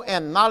and fro,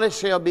 and knowledge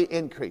shall be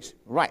increased.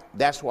 Right.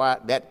 That's why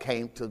that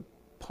came to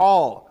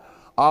Paul.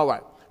 All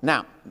right.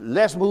 Now,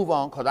 let's move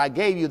on, because I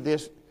gave you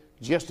this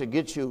just to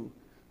get you,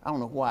 I don't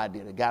know why I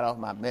did it. Got off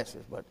my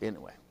message, but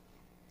anyway.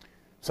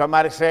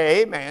 Somebody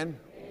say amen.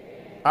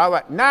 Amen. All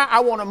right. Now I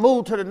want to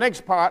move to the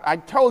next part. I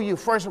told you,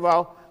 first of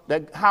all,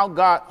 that how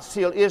God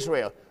sealed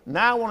Israel.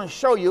 Now I want to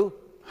show you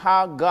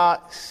how God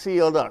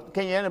sealed us.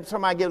 Can you,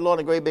 somebody give the Lord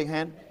a great big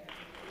hand?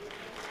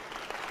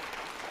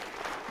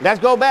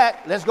 Let's go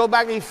back. Let's go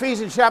back to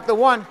Ephesians chapter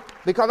 1,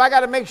 because I got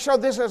to make sure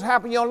this has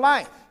happened in your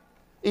life.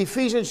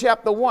 Ephesians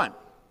chapter 1.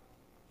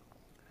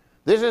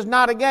 This is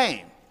not a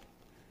game.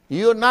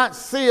 You're not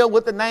sealed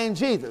with the name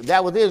Jesus.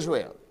 That was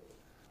Israel.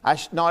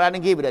 No, I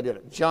didn't give you that, did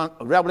it?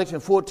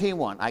 Revelation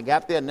 14:1. I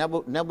got there,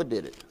 never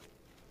did it.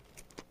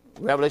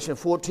 Revelation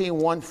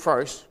 14:1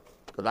 first,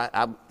 because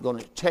I'm going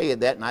to tell you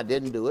that, and I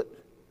didn't do it.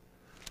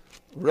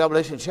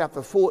 Revelation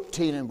chapter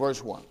 14 and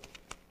verse 1.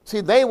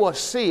 See, they were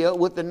sealed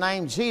with the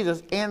name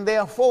Jesus in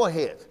their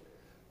foreheads.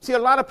 See, a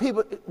lot of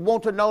people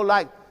want to know,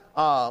 like,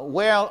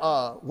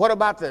 what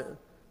about the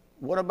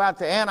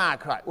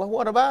Antichrist? Well,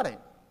 what about him?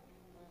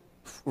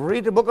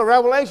 Read the book of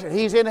Revelation.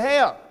 He's in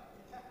hell.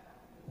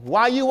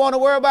 Why you want to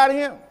worry about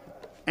him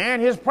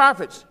and his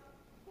prophets?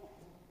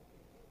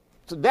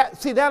 So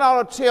that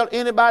ought to tell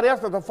anybody else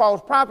that's a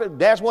false prophet,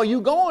 that's where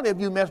you're going if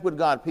you mess with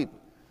God's people.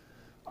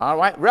 All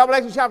right,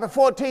 Revelation chapter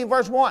 14,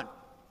 verse 1.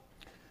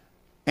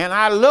 And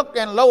I looked,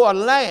 and lo, a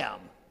lamb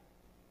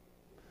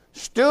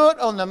stood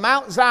on the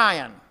Mount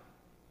Zion,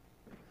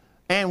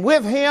 and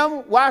with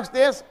him, watch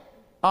this,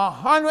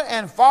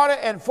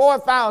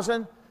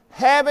 144,000,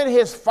 having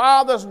his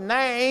father's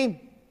name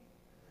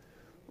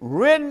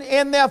written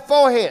in their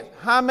forehead.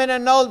 How many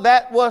know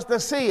that was the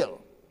seal?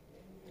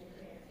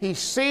 He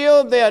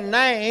sealed their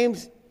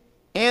names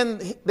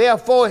in their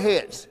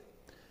foreheads.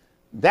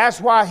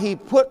 That's why he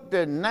put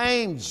the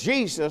name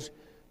Jesus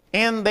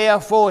in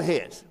their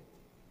foreheads.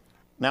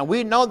 Now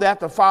we know that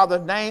the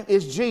Father's name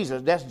is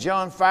Jesus. That's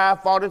John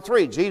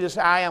 5:43. Jesus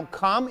said, I am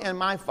come in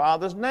my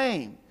Father's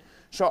name.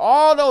 So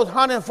all those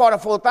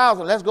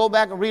 144,000, let's go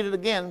back and read it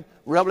again.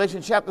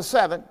 Revelation chapter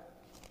 7.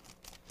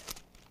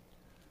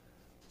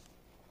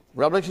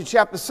 Revelation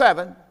chapter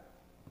 7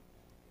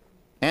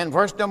 and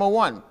verse number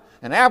 1.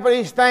 And after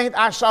these things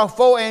I saw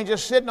four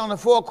angels sitting on the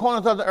four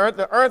corners of the earth.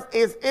 The earth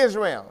is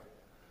Israel,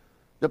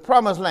 the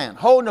promised land,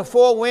 holding the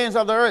four winds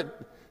of the earth,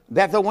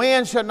 that the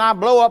wind should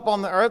not blow up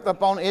on the earth,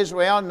 upon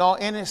Israel, nor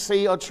any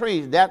sea or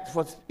trees. That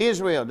was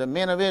Israel, the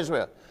men of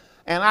Israel.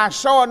 And I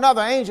saw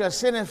another angel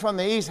ascending from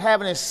the east,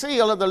 having a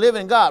seal of the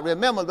living God.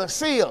 Remember, the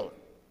seal.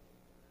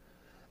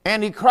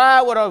 And he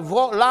cried with a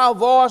loud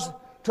voice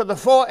to the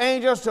four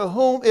angels to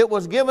whom it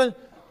was given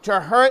to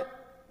hurt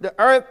the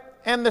earth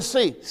and the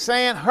sea,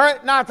 saying,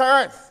 hurt not the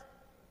earth,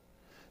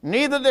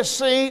 neither the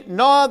sea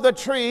nor the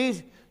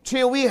trees,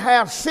 till we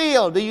have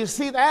sealed. Do you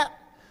see that?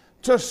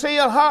 To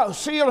seal her.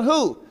 Seal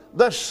who?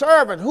 The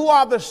servant. Who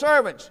are the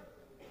servants?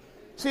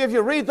 See, if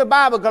you read the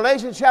Bible,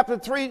 Galatians chapter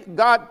 3,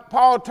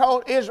 Paul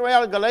told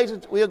Israel in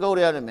Galatians, we'll go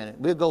there in a minute.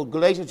 We'll go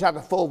Galatians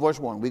chapter 4, verse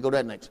 1. We go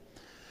there next.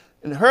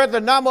 And heard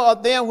the number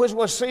of them which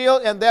were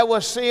sealed, and there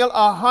were sealed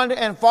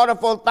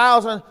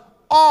 144,000,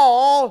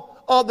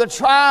 all of the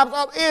tribes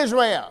of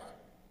Israel.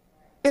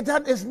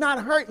 It's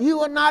not hurt.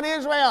 You are not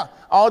Israel.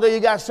 Although you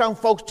got some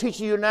folks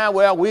teaching you now,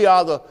 well, we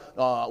are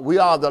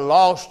the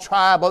lost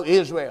tribe of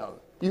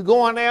Israel. You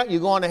going there,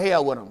 you're going to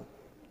hell with them.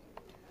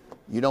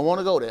 You don't want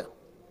to go there.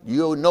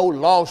 You're no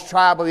lost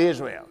tribe of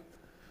Israel.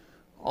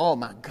 Oh,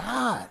 my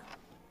God.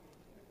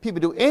 People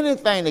do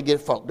anything to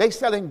get folk. They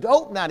selling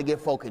dope now to get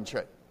folk in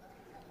church.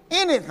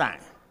 Anything.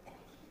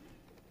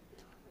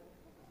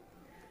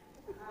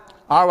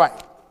 All right.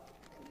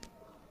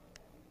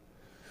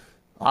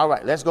 All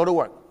right, let's go to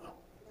work.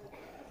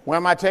 Where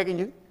am I taking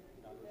you?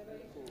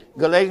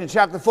 Galatians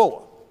chapter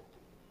 4.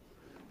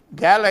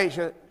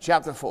 Galatians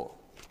chapter 4.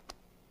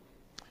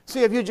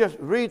 See, if you just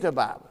read the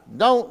Bible,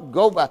 don't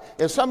go by.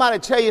 If somebody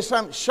tell you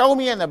something, show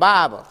me in the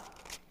Bible.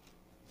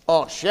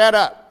 Oh, shut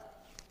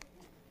up.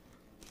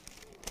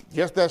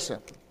 Just that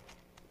simple.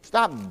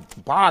 Stop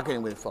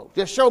bargaining with folks.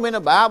 Just show me in the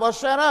Bible or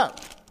shut up.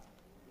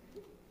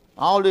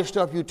 All this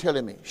stuff you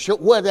telling me.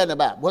 Where's that in the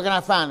Bible? Where can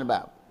I find the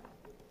Bible?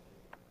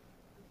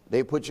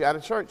 They put you out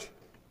of church.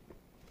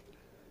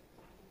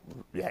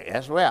 Yeah,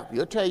 that's right.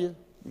 He'll tell you.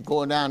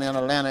 Going down there in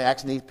Atlanta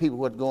asking these people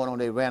what's going on,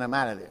 they ran them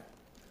out of there.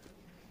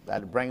 I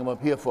had to bring them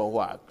up here for a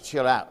while.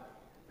 Chill out.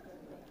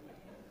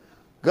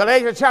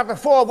 Galatians chapter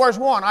 4, verse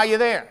 1. Are you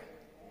there?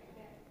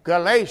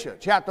 Galatians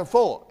chapter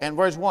 4 and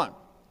verse 1.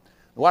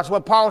 Watch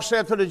what Paul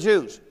said to the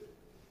Jews.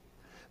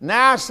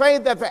 Now I say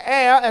that the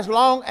heir, as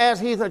long as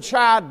he's a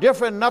child,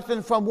 different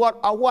nothing from what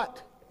or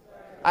what?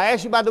 I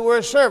asked you about the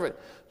word servant.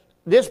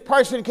 This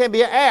person can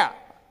be an heir,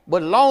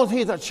 but as long as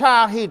he's a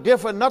child, he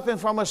different nothing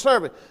from a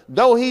servant.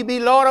 Though he be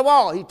Lord of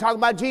all. He talking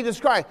about Jesus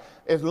Christ.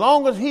 As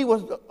long as he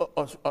was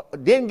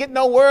didn't get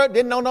no word,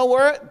 didn't know no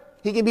word,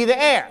 he can be the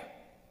heir.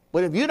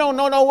 But if you don't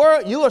know no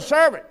word, you a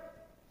servant.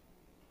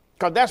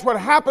 Because that's what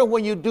happens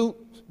when you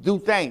do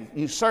things.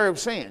 You serve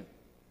sin.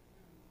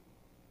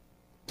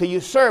 Till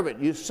you serve it.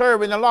 You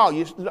serve in the law.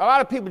 A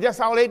lot of people, that's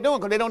all they're doing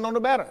because they don't know no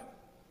better.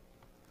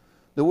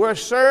 The word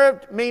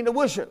served means to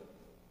worship.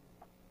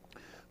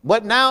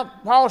 But now,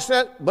 Paul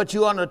said, but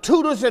you are under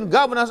tutors and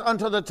governors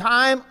until the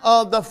time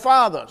of the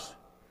fathers.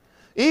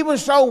 Even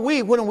so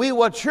we, when we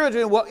were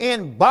children, were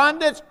in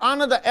bondage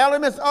under the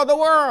elements of the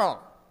world.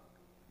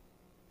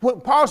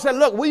 When Paul said,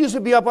 look, we used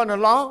to be up under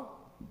the law.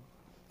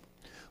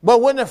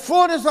 But when the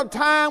fullness of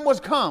time was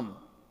come,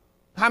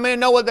 how many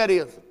know what that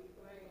is?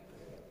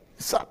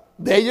 So,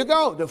 there you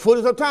go, the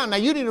fullness of time. Now,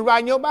 you didn't write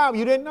in your Bible,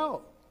 you didn't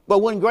know. But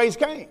when grace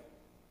came,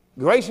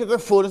 grace is the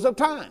fullness of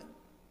time.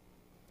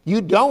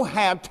 You don't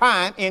have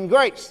time in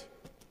grace.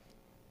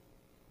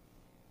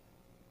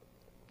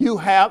 You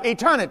have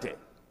eternity.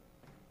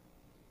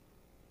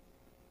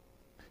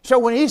 So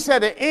when he said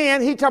the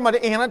end, he's talking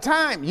about the end of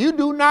time. You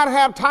do not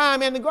have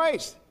time in the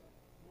grace.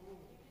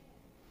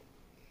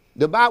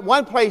 The Bible,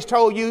 one place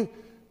told you,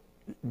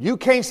 you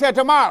can't say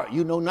tomorrow.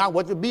 You know not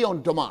what to be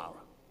on tomorrow.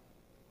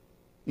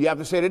 You have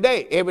to say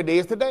today. Every day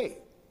is today.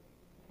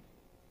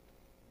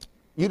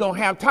 You don't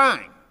have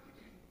time.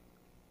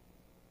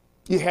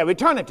 You have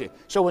eternity.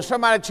 So when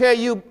somebody tell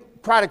you,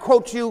 try to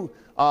quote you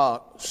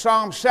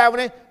Psalm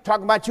 70,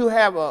 talking about you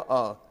have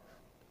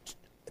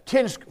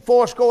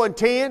 4 score and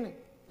 10,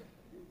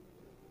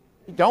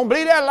 don't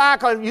believe that lie,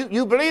 because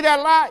you believe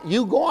that lie,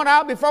 you going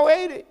out before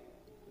 80.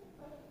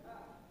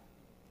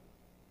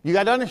 You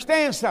got to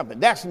understand something.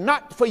 That's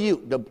not for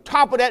you. The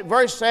top of that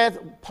verse says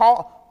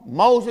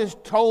Moses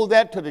told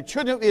that to the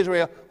children of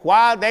Israel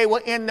while they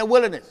were in the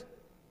wilderness.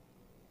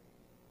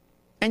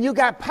 And you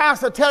got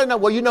pastor telling them,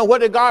 well, you know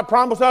what did God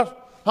promise us?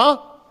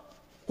 Huh?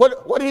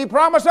 What did he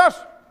promise us?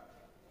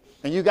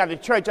 And you got the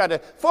church out there,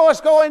 4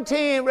 score and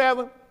 10,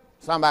 Reverend.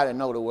 Somebody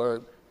know the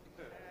word.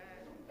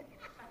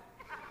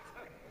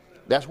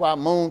 That's why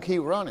Moon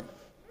keep running.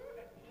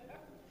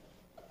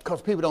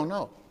 Because people don't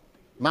know.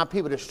 My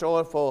people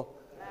destroyed for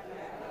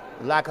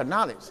lack of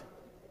knowledge.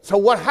 So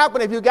what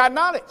happened if you got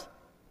knowledge?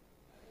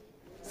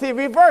 See,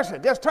 reverse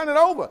it. Just turn it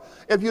over.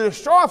 If you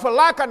destroy for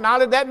lack of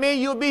knowledge, that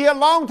means you'll be here a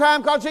long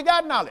time because you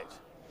got knowledge.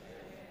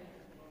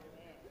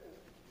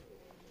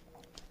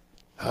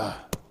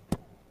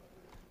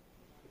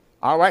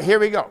 All right, here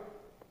we go.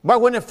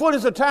 But when the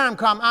fullness of time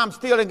comes, I'm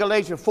still in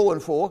Galatians 4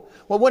 and 4.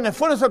 But when the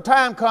fullness of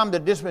time comes, the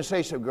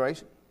dispensation of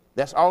grace,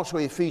 that's also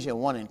Ephesians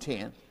 1 and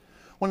 10.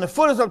 When the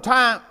fullness of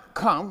time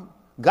comes,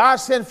 God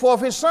sent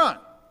forth his son.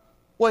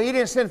 Well, he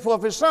didn't send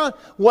forth his son.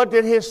 What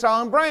did his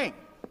son bring?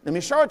 Let me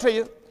show it to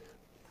you.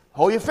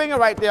 Hold your finger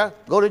right there.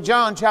 Go to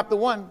John chapter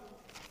 1.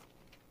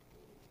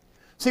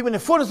 See, when the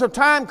fullness of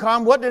time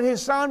comes, what did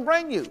his son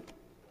bring you?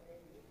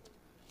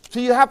 So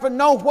you have to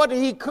know what did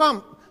he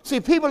come. See,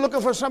 people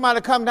looking for somebody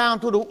to come down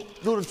through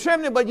the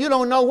chimney, but you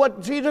don't know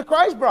what Jesus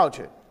Christ brought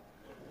you.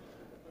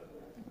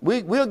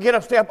 We'll get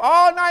a step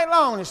all night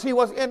long and see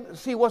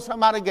what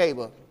somebody gave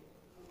us.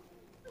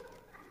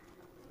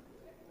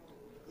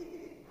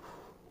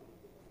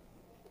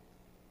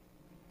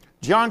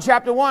 John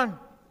chapter 1.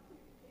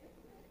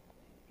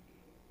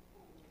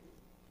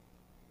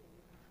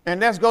 And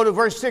let's go to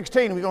verse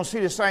 16. We're going to see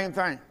the same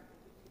thing.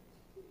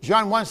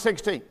 John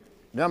 1:16.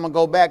 Then I'm going to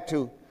go back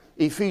to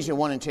Ephesians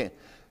 1 and 10.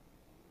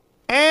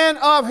 And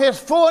of his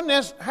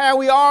fullness have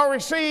we all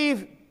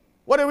received.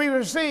 What did we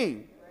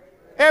receive?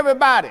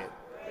 Everybody.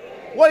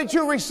 Grace. What did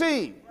you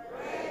receive?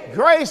 Grace.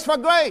 Grace for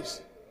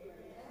grace.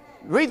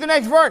 Read the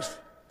next verse.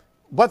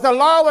 But the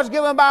law was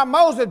given by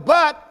Moses,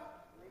 but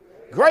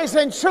grace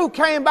and truth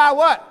came by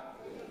what?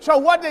 So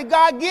what did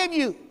God give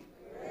you?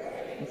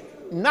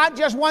 Not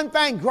just one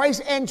thing,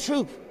 grace and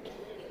truth.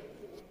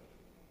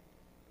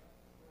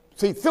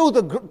 See, through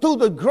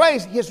the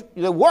grace,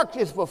 the work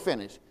is for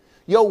finished.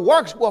 Your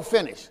works were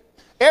finished.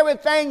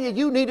 Everything that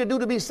you need to do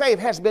to be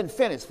saved has been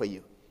finished for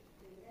you.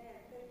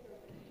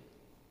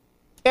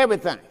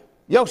 Everything.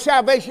 Your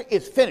salvation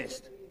is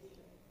finished.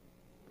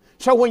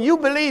 So when you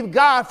believe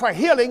God for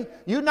healing,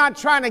 you're not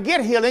trying to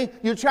get healing,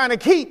 you're trying to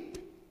keep.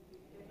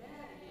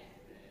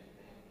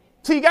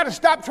 So you got to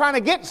stop trying to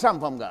get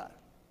something from God.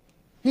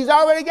 He's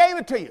already gave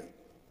it to you.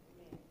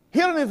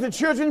 Healing is the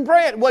children's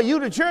bread. Well, you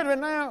the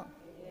children now.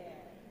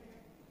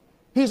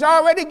 He's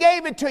already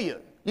gave it to you.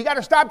 You got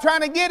to stop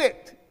trying to get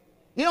it.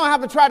 You don't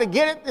have to try to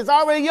get it. It's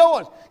already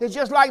yours. It's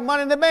just like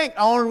money in the bank.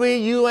 Only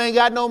reason you ain't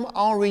got no,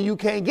 only reason you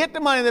can't get the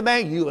money in the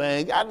bank, you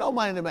ain't got no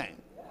money in the bank.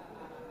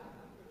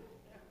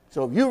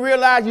 So if you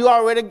realize you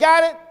already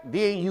got it,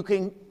 then you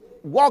can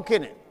walk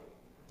in it.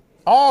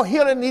 All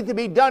healing needs to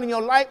be done in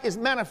your life is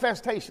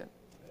manifestation.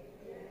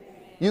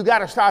 You got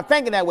to start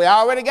thinking that way. I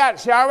already got it.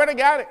 See, I already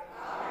got it.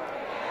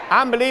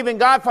 I'm believing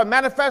God for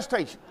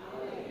manifestation.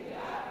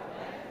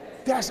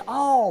 That's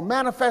all.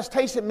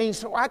 Manifestation means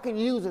so I can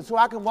use it, so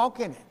I can walk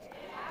in it.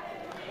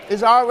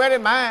 It's already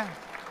mine.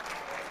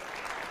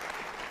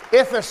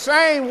 It's the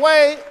same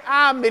way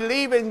I'm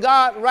believing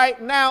God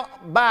right now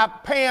by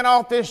paying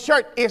off this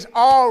church. It's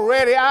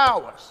already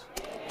ours.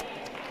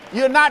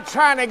 You're not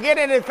trying to get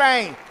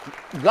anything.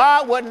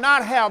 God would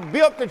not have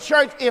built the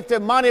church if the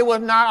money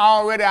was not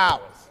already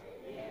ours.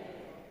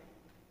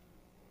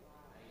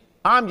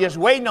 I'm just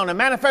waiting on the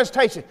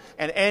manifestation.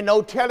 And ain't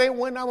no telling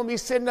when I'm going to be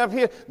sitting up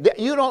here.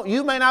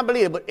 You may not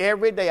believe it, but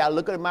every day I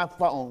look at my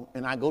phone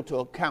and I go to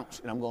accounts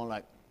and I'm going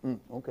like,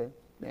 okay,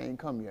 they ain't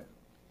come yet.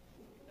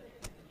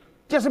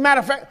 Just a matter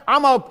of fact,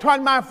 I'm going to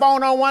turn my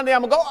phone on one day.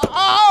 I'm going to go,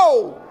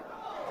 oh!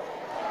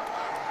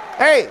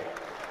 Hey.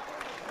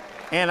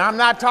 And I'm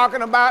not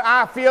talking about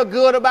I feel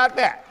good about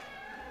that.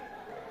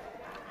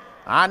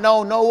 I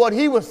don't know what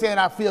he was saying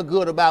I feel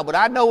good about, but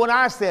I know when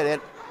I said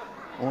it,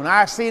 when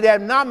I see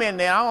that number in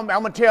there, I'm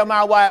going to tell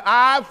my wife,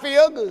 I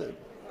feel good.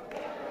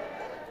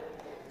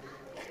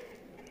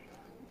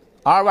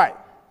 All right.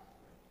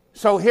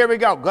 So here we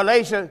go.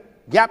 Galatians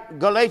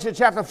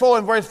chapter 4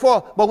 and verse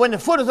 4. But when the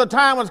fullness of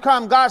time was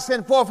come, God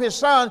sent forth his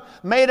son,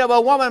 made of a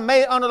woman,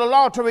 made under the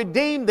law, to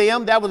redeem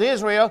them, that was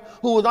Israel,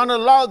 who was under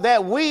the law,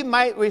 that we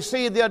might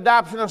receive the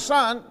adoption of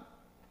sons.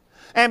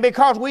 And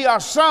because we are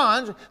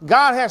sons,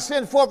 God has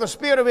sent forth the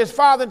Spirit of his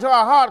Father into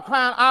our heart,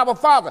 crying, Abba,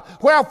 Father.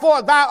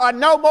 Wherefore thou art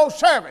no more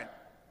servant.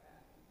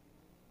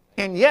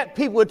 And yet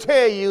people will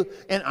tell you,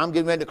 and I'm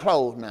getting ready to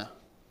close now.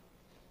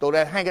 Throw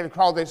that handkerchief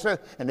across their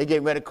servant, and they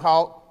get ready to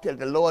call, tell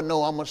the Lord,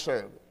 no, I'm a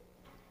servant.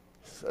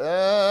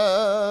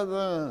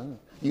 Servant.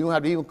 You don't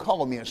have to even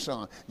call me a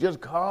son. Just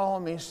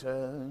call me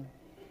son.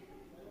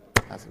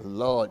 I said,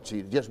 Lord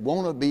Jesus, just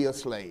want to be a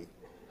slave.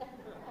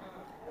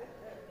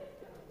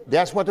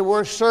 That's what the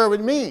word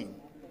servant means.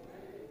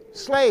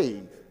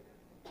 Slave.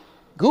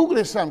 Google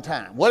it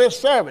sometime. What is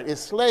servant? It's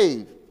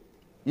slave.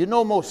 You're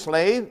no more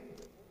slave.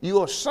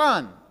 You're a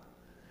son.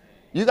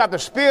 You got the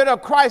Spirit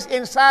of Christ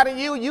inside of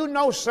you. You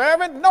no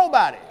servant.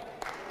 Nobody.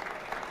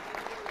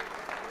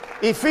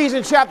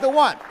 Ephesians chapter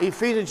 1.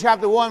 Ephesians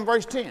chapter 1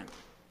 verse 10.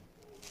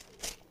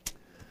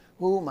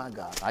 Oh my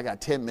God. I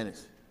got 10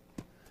 minutes.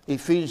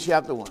 Ephesians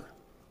chapter 1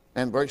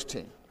 and verse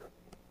 10.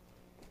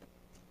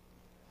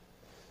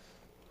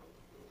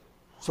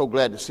 So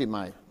glad to see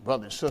my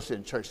brother and sister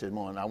in church this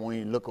morning. I won't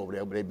even look over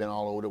there, but they've been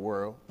all over the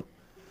world.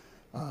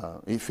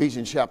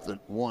 Ephesians chapter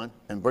 1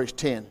 and verse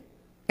 10.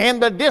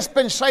 And the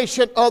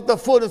dispensation of the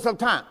fullness of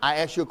time. I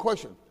ask you a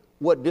question.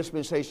 What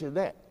dispensation is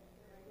that?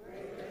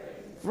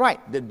 Right.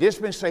 The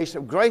dispensation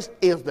of grace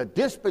is the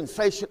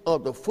dispensation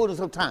of the fullness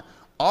of time.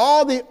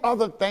 All the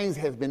other things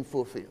has been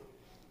fulfilled.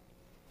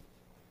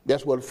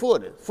 That's what full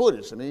is. Full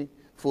is, I mean,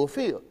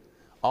 fulfilled.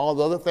 All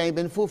the other things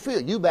been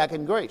fulfilled. You back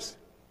in grace.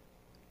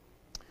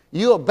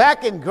 You are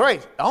back in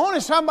grace. Only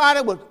somebody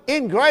was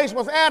in grace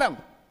was Adam.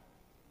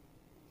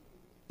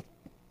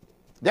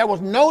 There was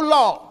no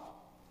law.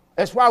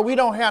 That's why we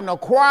don't have no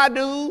choir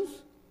dues.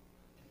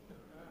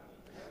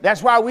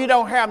 That's why we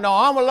don't have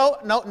no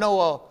envelope,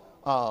 no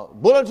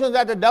bulletins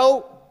at the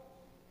door.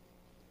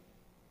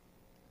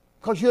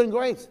 Because you're in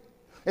grace.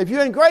 If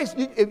you're in grace,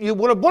 if you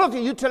with a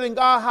bulletin, you're telling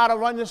God how to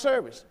run your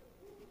service.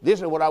 This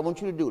is what I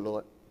want you to do,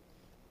 Lord.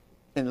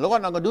 And the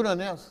Lord not going to do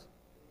nothing else.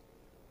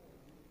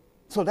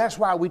 So that's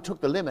why we took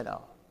the limit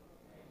off.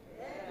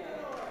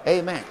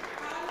 Amen.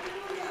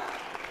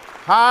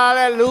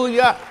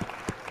 Hallelujah.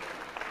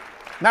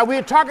 Now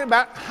we're talking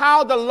about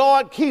how the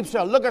Lord keeps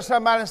us. Look at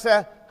somebody and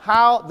say,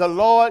 how the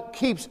Lord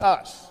keeps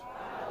us.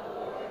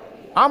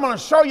 I'm going to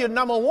show you,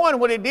 number one,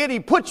 what he did. He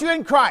put you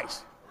in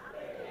Christ.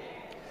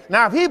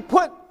 Now, if he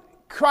put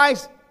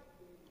Christ,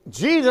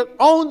 Jesus,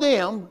 on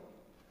them,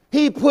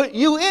 he put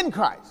you in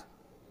Christ.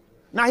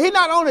 Now, he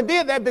not only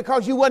did that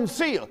because you wasn't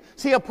sealed.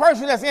 See, a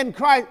person that's in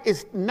Christ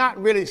is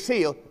not really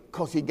sealed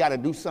because he got to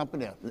do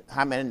something else.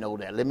 How many know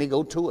that? Let me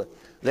go to it.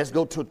 Let's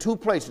go to two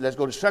places. Let's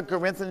go to 2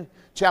 Corinthians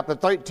chapter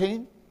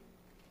 13.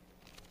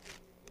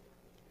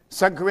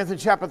 2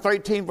 Corinthians chapter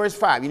 13, verse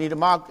 5. You need to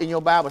mark in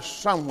your Bible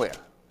somewhere.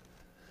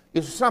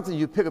 It's something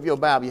you pick up your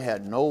Bible, you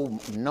had no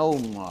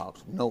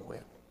marks,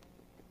 nowhere.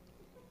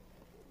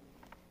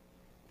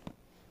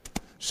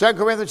 2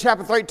 Corinthians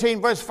chapter 13,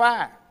 verse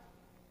 5.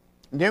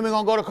 And then we're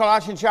going to go to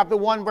Colossians chapter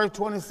 1, verse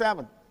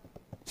 27.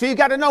 So you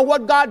got to know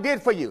what God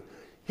did for you.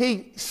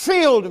 He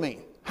sealed me.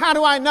 How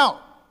do I know?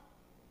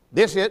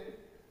 This is it.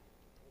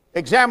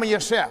 Examine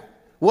yourself,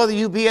 whether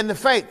you be in the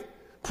faith.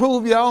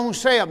 Prove your own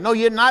self. Know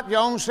you're not your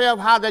own self,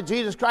 how that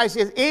Jesus Christ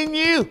is in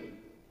you,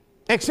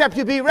 except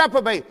you be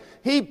reprobate.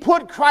 He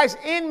put Christ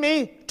in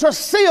me to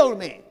seal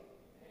me.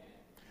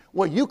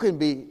 Well, you can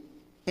be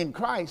in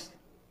Christ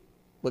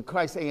but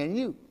Christ ain't in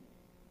you.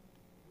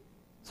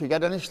 So you got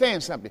to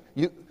understand something.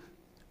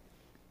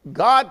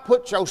 God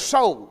put your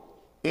soul.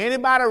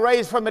 Anybody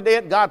raised from the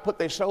dead, God put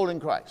their soul in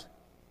Christ.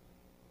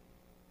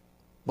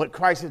 But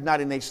Christ is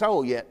not in their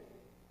soul yet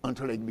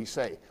until they can be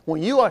saved.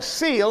 When you are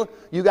sealed,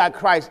 you got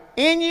Christ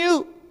in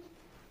you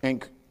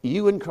and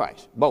you in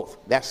Christ. Both.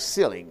 That's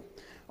sealing.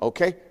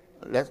 Okay?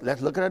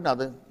 Let's look at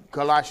another.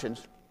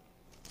 Colossians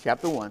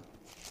chapter 1.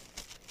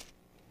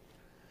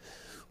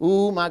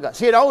 Oh, my God.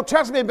 See, the Old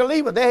Testament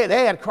believers, they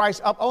had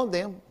Christ up on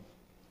them.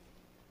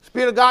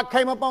 Spirit of God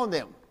came up on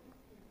them.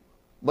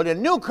 But in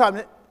the New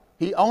Covenant,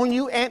 he on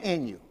you and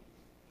in you.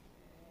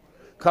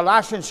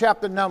 Colossians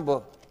chapter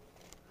number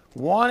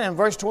 1 and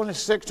verse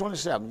 26,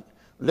 27.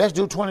 Let's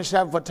do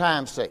 27 for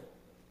time's sake.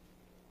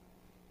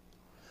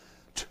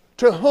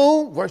 To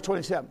whom, verse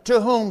 27,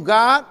 to whom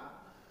God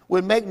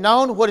will make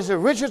known what is the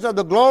riches of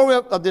the glory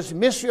of this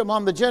mystery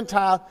among the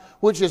Gentiles,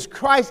 which is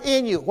Christ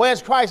in you.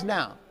 Where's Christ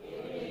now?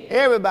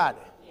 Everybody.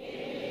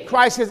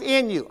 Christ is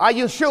in you. Are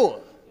you sure?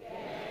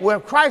 Well,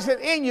 if Christ is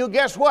in you,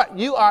 guess what?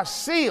 You are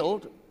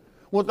sealed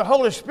with the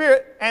Holy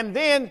Spirit, and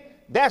then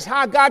that's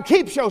how God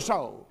keeps your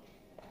soul.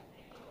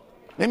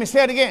 Let me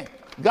say it again.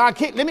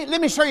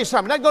 Let me show you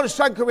something. Let's go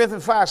to 2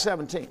 Corinthians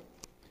 5:17.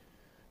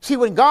 See,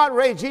 when God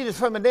raised Jesus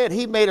from the dead,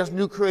 he made us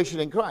new creation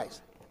in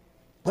Christ.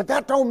 But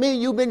that don't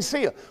mean you've been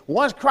sealed.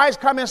 Once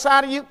Christ come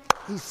inside of you,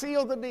 he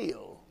sealed the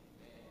deal.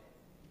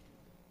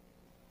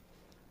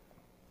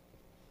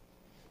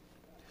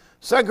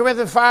 2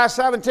 Corinthians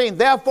 5:17.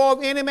 Therefore,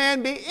 if any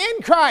man be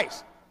in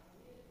Christ,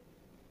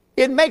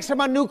 it makes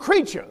him a new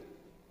creature.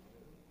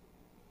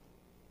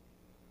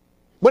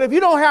 But if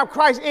you don't have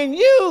Christ in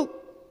you,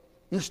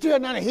 you're still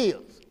none of his.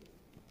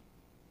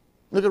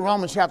 Look at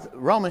Romans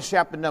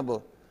chapter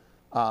number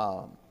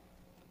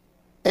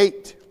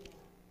 8.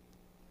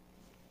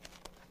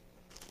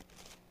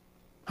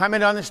 How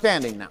many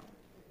understanding now?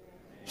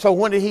 So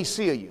when did he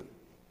seal you?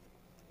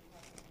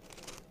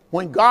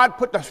 When God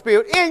put the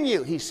Spirit in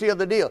you, he sealed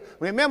the deal.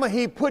 Remember,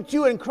 he put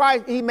you in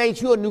Christ, he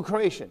made you a new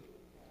creation.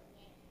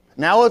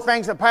 Now all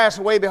things have passed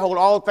away, behold,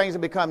 all things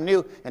have become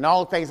new, and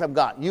all things have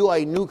God. You are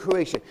a new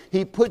creation.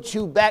 He put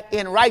you back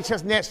in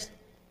righteousness.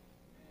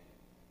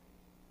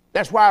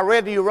 That's why I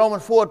read to you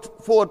Romans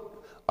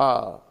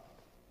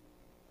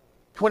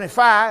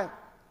 4:25.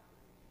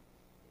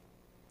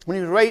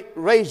 When he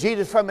raised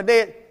Jesus from the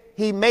dead,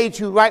 he made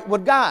you right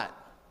with God.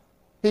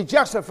 He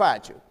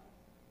justified you.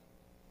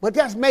 But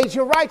that's made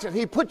you righteous.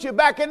 He put you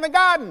back in the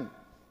garden.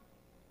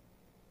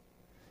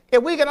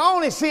 If we could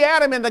only see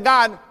Adam in the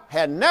garden,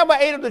 had never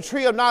ate of the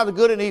tree of knowledge of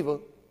good and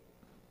evil,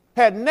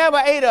 had never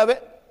ate of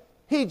it,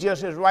 he's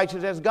just as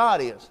righteous as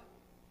God is.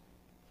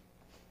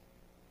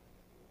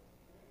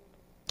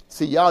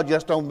 See, y'all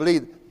just don't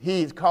believe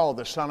he's called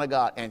the Son of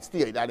God, and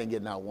still I didn't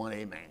get not one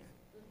amen.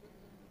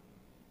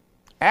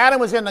 Adam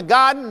was in the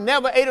garden,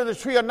 never ate of the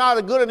tree of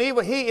knowledge of good and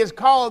evil. He is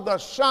called the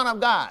Son of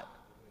God.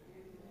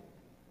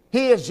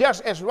 He is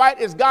just as right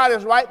as God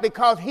is right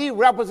because he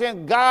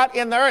represents God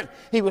in the earth.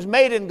 He was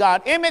made in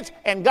God's image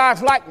and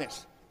God's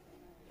likeness.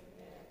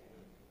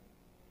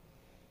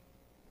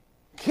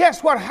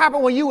 Guess what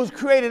happened when you was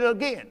created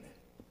again?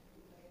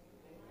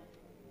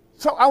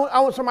 So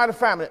I want somebody to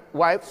find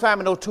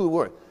me those two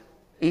words.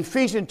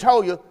 Ephesians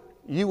told you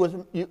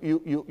you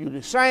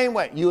the same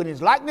way. You in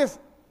his likeness.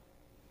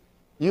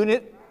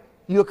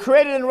 You're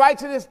created in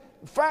righteousness.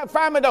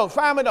 Find me those.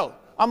 I'm going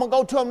to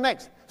go to them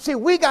next. See,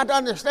 we got to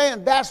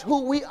understand that's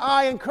who we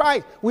are in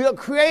Christ. We are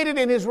created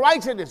in his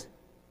righteousness.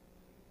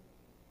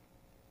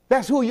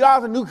 That's who you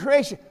are, the new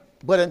creation.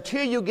 But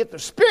until you get the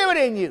Spirit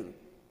in you,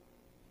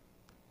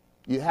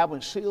 you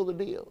haven't sealed the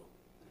deal.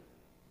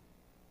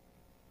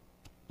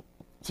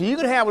 So you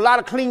can have a lot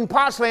of clean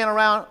pots laying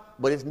around,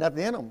 but it's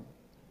nothing in them.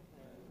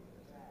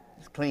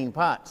 It's clean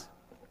pots.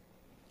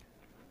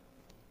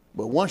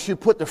 But once you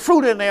put the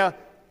fruit in there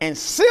and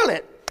seal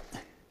it,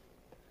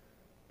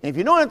 if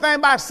you know anything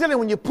about sealing,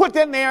 when you put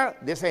that in there,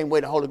 this ain't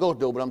where the Holy Ghost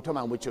do, but I'm talking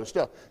about with your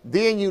stuff.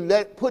 Then you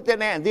put that in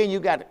there, and then you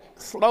got to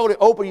slowly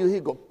open your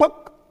head, go,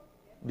 pook.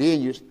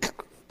 Then you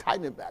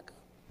tighten it back up.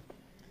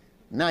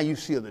 Now you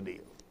seal the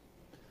deal.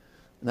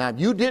 Now, if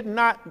you did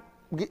not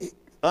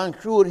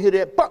unscrew it, hit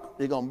that, pook,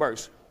 it's going to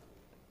burst.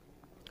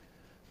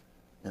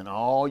 And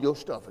all your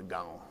stuff is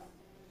gone.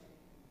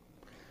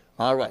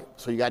 All right,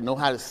 so you got to know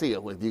how to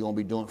seal if you're going to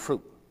be doing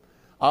fruit.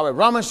 All right,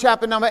 Romans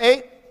chapter number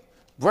 8.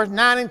 Verse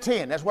 9 and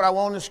 10. That's what I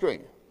want on the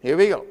screen. Here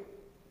we go.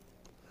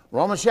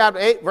 Romans chapter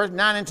 8, verse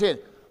 9 and 10.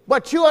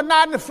 But you are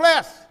not in the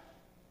flesh.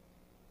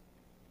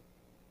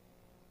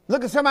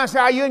 Look at somebody and say,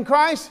 are you in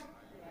Christ?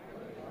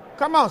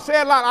 Come on,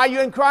 say it loud. Are you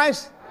in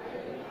Christ?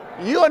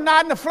 You are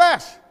not in the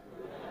flesh.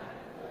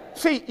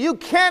 See, you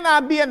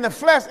cannot be in the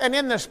flesh and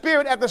in the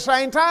spirit at the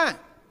same time.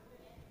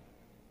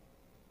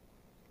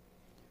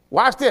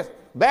 Watch this.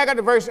 Back up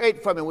to verse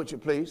 8 for me, would you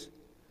please?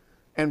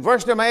 In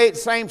verse number 8,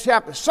 same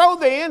chapter. So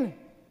then,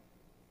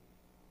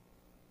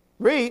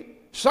 read,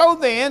 so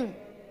then,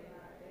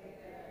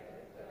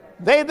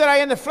 they that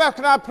are in the flesh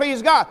cannot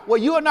please God.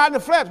 Well, you are not in the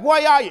flesh.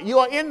 Where are you? You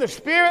are in the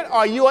spirit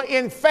or you are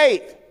in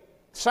faith.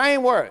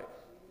 Same word.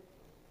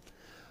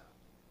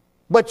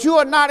 but you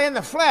are not in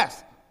the flesh.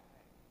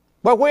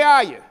 But where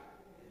are you?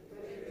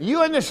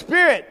 You're in the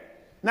spirit.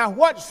 Now,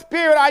 what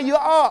spirit are you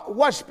on?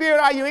 What spirit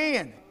are you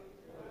in?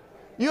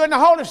 You're in the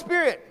Holy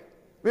Spirit.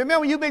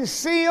 Remember, you've been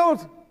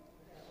sealed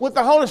with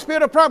the Holy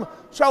Spirit of promise.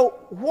 So,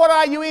 what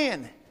are you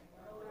in?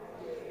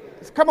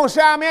 Come on,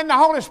 say, I'm in the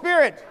Holy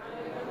Spirit.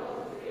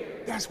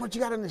 That's what you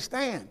got to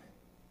understand.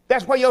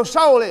 That's where your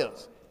soul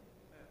is.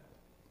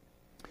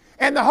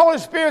 And the Holy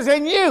Spirit is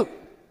in you.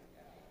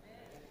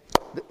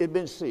 It's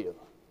been sealed.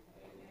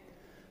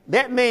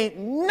 That means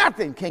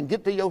nothing can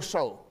get to your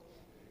soul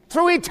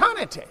through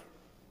eternity.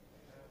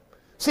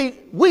 See,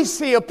 we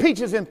seal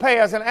peaches and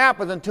pears and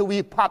apples until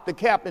we pop the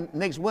cap in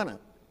next winter,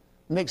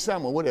 next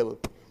summer, whatever.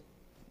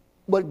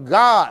 But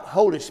God,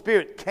 Holy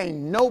Spirit, can't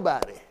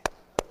nobody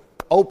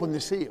open the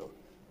seal.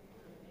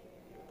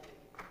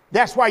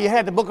 That's why you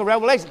had the book of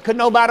Revelation. Could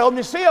nobody open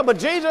the seal but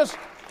Jesus?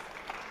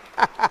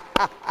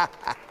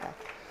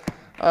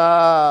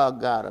 Oh,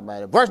 God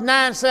Almighty. Verse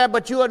 9 said,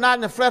 but you are not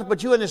in the flesh,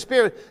 but you are in the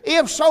spirit.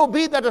 If so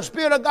be that the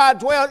Spirit of God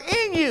dwells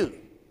in you.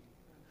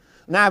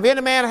 Now, if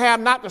any man have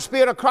not the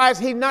Spirit of Christ,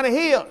 he's none of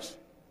his.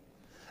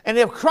 And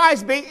if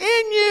Christ be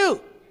in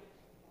you,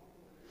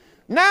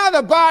 now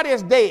the body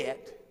is dead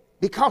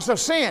because of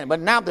sin, but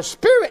now the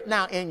Spirit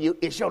now in you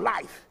is your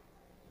life.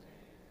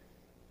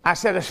 I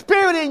said the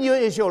Spirit in you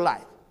is your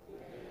life.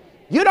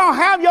 You don't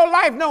have your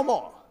life no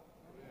more.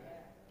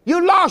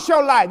 You lost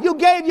your life. You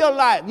gave your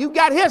life. You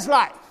got his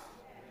life.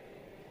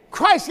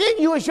 Christ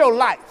in you is your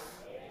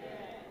life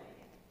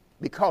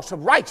because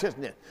of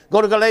righteousness.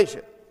 Go to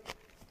Galatians.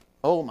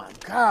 Oh, my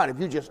God, if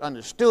you just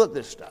understood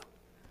this stuff.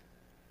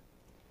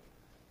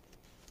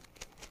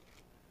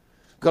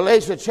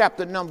 Galatians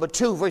chapter number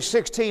 2, verse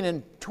 16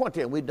 and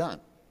 20, and we're done.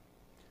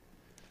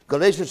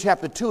 Galatians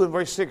chapter 2 and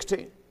verse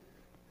 16.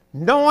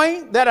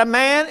 Knowing that a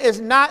man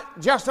is not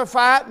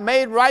justified,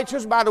 made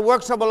righteous by the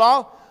works of the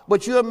law,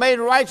 but you are made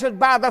righteous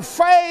by the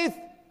faith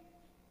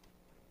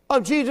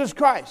of Jesus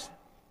Christ.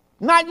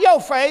 Not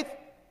your faith.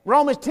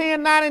 Romans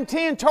 10, 9 and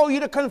 10 told you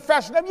the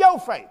confession of your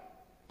faith.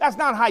 That's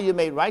not how you're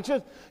made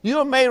righteous. You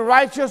are made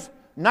righteous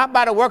not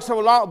by the works of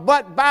the law,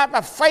 but by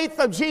the faith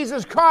of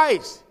Jesus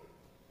Christ.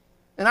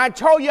 And I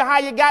told you how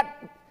you got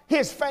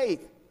his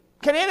faith.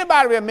 Can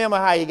anybody remember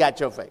how you got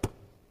your faith?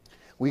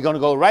 We're going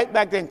to go right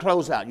back there and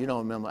close out. You don't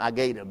remember. I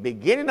gave the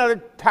beginning of the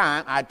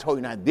time. I told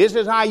you, now, this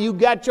is how you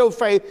got your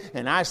faith.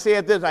 And I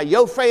said this,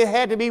 your faith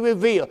had to be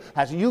revealed.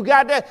 I said, you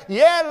got that?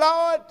 Yeah,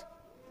 Lord.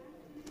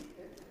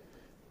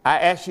 I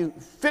asked you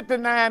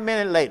 59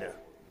 minutes later.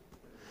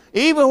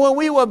 Even when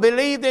we were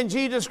believed in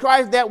Jesus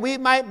Christ, that we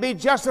might be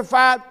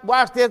justified,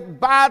 watch this,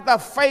 by the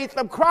faith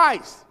of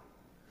Christ.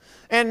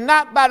 And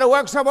not by the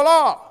works of the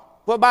law.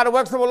 For by the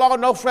works of the law,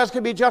 no flesh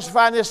can be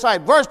justified in this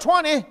sight. Verse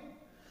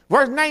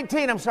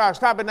 19, I'm sorry,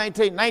 stop at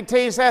 19.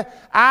 19 says,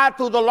 I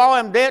through the law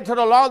am dead to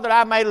the law that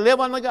I may live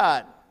unto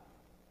God.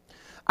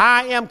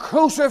 I am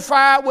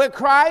crucified with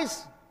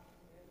Christ.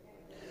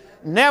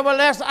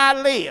 Nevertheless I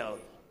live.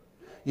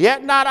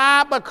 Yet not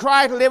I, but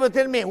Christ liveth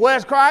in me.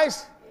 Where's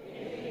Christ?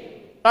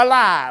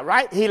 Alive,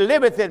 right? He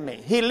liveth in me.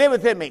 He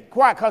liveth in me.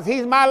 Why? Because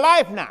he's my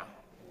life now.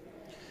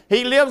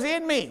 He lives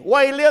in me.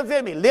 Where he lives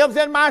in me? Lives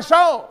in my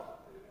soul.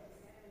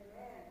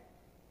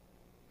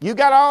 You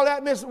got all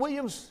that, Miss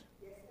Williams?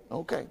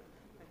 Okay.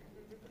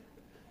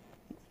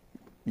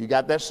 You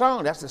got that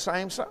song. That's the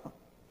same song.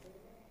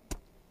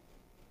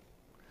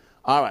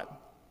 All right.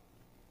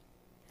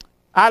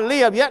 I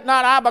live, yet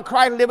not I, but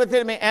Christ liveth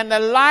in me. And the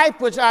life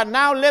which I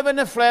now live in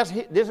the flesh,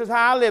 this is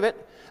how I live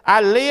it.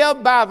 I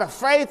live by the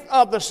faith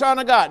of the Son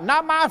of God.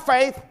 Not my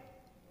faith.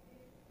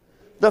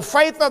 The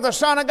faith of the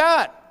Son of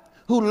God,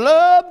 who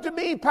loved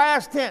me,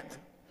 past tense,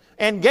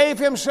 and gave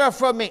himself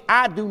for me.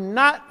 I do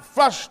not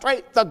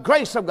frustrate the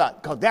grace of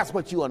God, because that's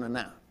what you under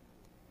now.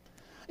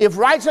 If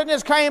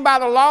righteousness came by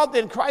the law,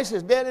 then Christ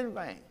is dead in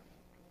vain.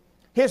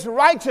 His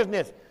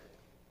righteousness,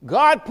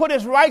 God put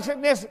his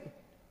righteousness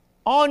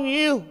on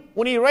you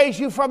when he raised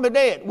you from the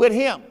dead with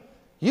him.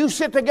 You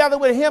sit together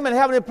with him in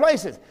heavenly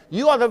places.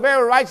 You are the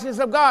very righteousness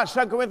of God,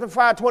 2 Corinthians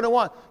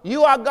 5:21.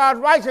 You are God's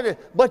righteousness,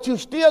 but you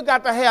still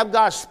got to have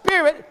God's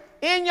Spirit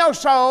in your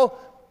soul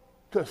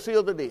to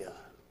seal the deal.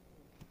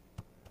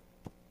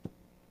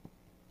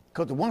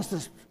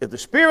 Because if the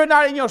Spirit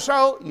not in your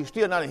soul, you're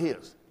still not in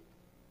his.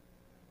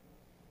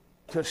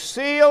 To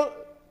seal,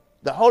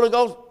 the Holy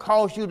Ghost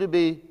calls you to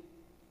be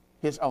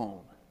his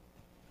own.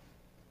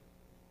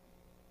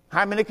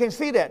 How many can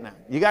see that now?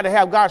 You got to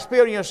have God's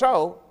Spirit in your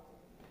soul.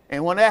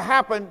 And when that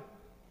happens,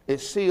 it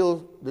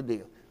seals the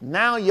deal.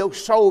 Now your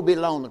soul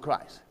belongs to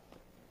Christ.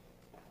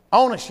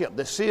 Ownership.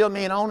 The seal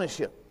means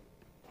ownership.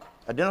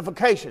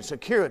 Identification,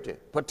 security,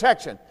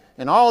 protection,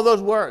 and all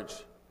those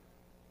words.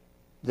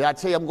 Did I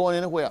tell you I'm going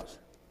anywhere else?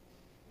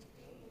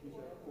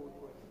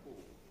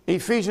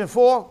 Ephesians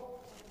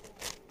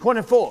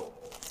 4:24.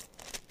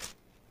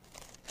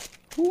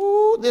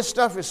 Ooh, this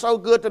stuff is so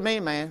good to me,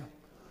 man.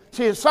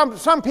 See,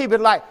 some people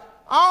like,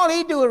 all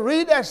he do is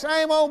read that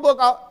same old book.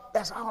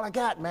 That's all I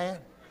got, man.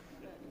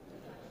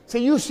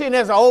 See, you see it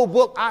as an old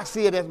book. I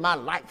see it as my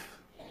life.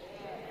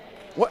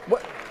 What?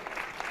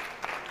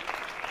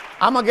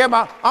 I'm gonna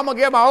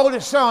give my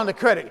oldest son the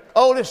credit.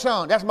 Oldest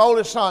son. That's my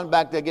oldest son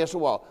back there against the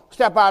wall.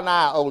 Step out in the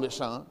aisle, oldest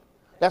son.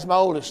 That's my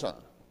oldest son.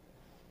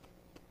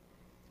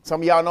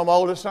 Some of y'all know my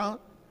oldest son.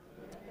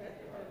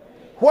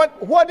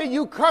 What do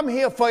you come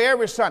here for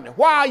every Sunday?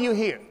 Why are you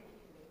here?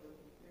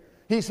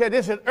 He said,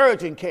 this is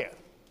urgent care.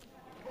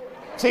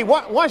 See,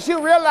 once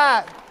you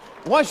realize,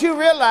 did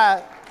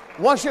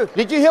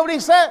you hear what he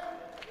said?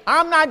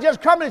 I'm not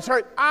just coming to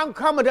church, I'm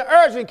coming to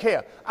urgent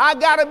care. I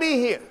gotta be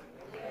here.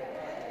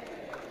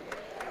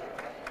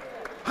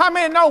 How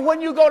many know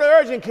when you go to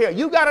urgent care,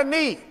 you got a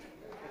need?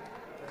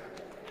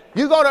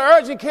 You go to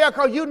urgent care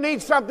because you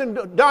need something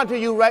done to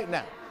you right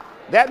now.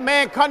 That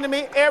man come to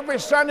me every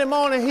Sunday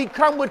morning. He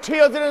come with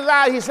tears in his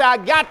eyes. He said, I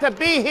got to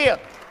be here.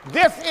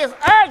 This is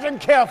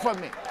urgent care for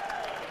me.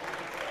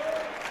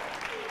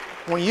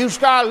 When you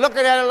start looking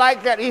at it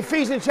like that,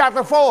 Ephesians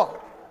chapter 4.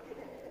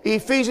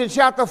 Ephesians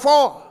chapter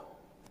 4.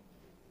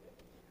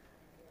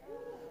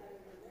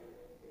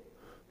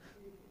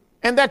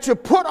 And that you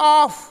put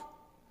off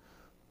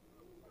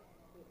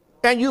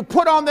and you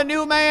put on the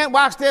new man,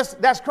 watch this,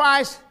 that's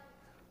Christ,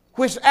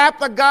 which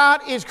after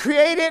God is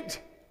created.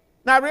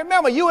 Now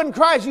remember, you in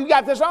Christ, you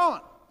got this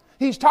on.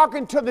 He's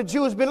talking to the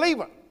Jewish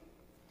believer.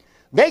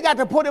 They got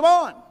to put him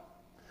on.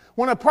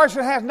 When a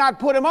person has not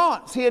put him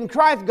on. See, in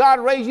Christ,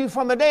 God raised you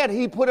from the dead.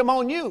 He put him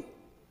on you.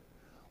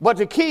 But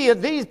the key is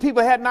these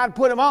people had not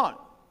put him on.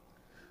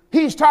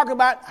 He's talking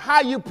about how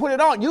you put it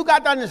on. You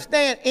got to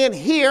understand, in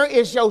here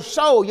is your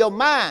soul, your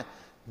mind.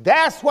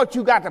 That's what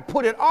you got to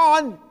put it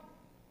on.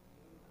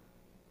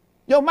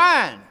 Your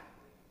mind.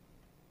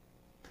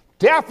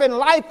 Death and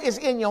life is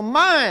in your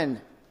mind.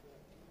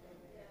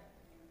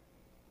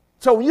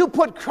 So when you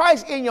put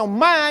Christ in your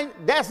mind,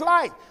 that's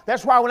life.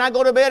 That's why when I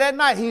go to bed at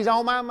night, he's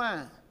on my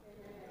mind.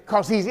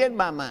 Because he's in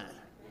my mind.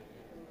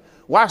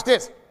 Watch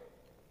this.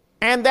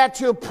 And that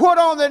you put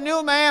on the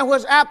new man,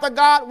 which after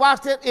God,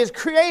 watch this, is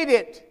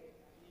created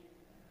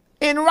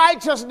in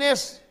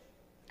righteousness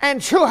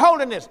and true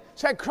holiness.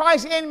 Say,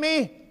 Christ in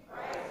me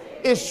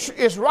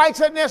is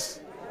righteousness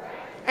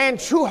and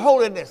true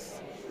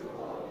holiness.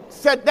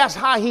 Said, that's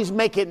how he's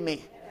making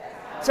me.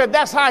 Said,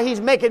 that's how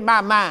he's making my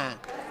mind.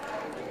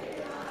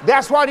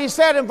 That's what he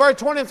said in verse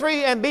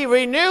 23, and be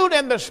renewed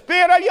in the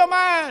spirit of your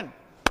mind.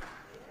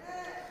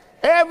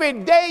 Every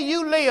day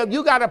you live,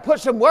 you got to put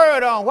some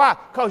word on. Why?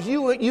 Because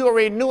you are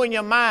renewing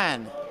your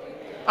mind.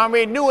 I'm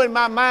renewing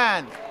my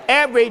mind.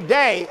 Every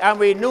day I'm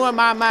renewing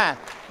my mind.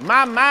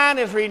 My mind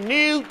is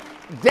renewed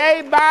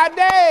day by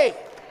day.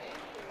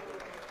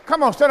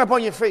 Come on, stand up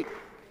on your feet.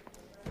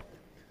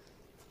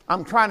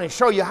 I'm trying to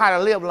show you how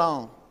to live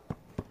long.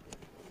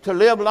 To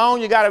live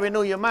long, you got to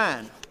renew your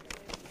mind.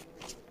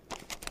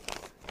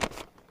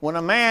 When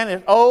a man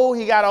is old,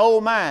 he got an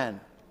old mind.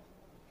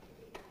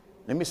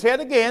 Let me say it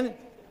again.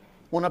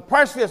 When a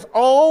person is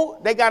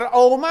old, they got an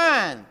old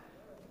mind.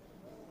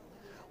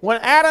 When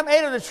Adam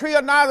ate of the tree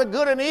of knowledge of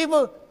good and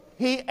evil,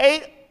 he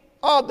ate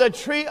of the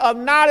tree of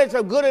knowledge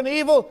of good and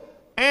evil,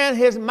 and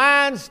his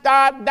mind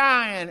started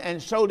dying,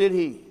 and so did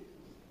he.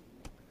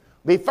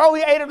 Before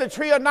he ate of the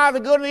tree of knowledge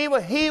of good and evil,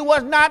 he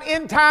was not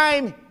in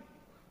time.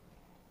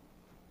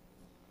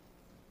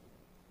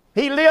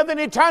 He lived in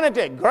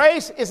eternity.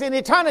 Grace is in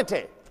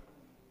eternity.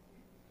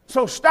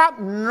 So stop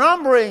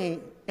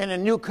numbering in the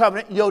new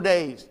covenant your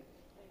days.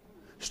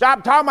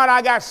 Stop talking about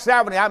I got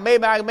 70, I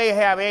may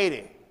have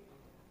 80.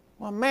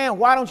 Well, man,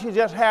 why don't you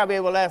just have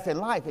everlasting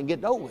life and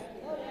get over it?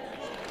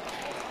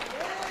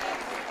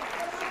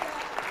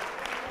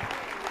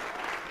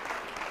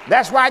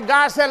 That's why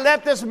God said,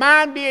 let this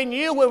mind be in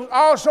you, which was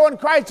also in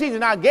Christ Jesus.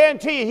 Now, I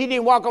guarantee you, he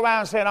didn't walk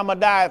around saying, I'm going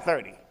to die at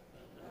 30.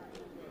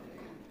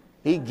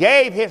 He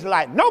gave his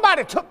life.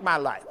 Nobody took my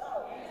life.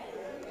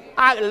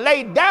 I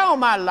laid down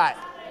my life.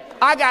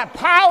 I got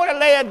power to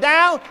lay it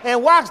down,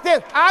 and watch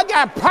this, I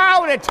got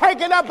power to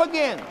take it up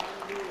again.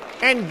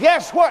 And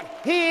guess what?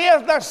 He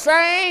is the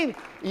same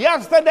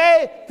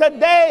yesterday,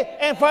 today,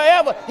 and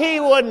forever. He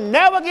will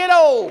never get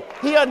old.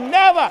 He'll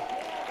never.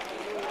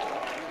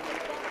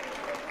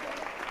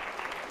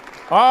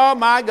 Oh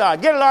my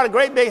God. Get a lot of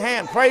great big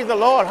hands. Praise the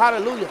Lord.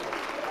 Hallelujah.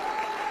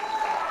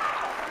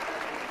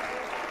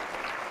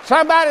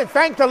 Somebody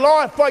thank the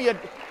Lord for you.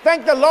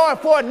 Thank the Lord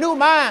for a new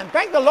mind.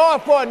 Thank the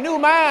Lord for a new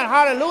mind.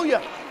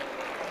 Hallelujah.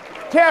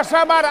 Tell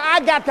somebody, I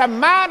got the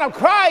mind of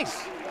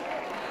Christ.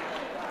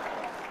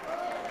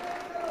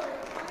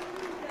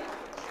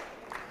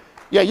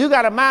 Yeah, you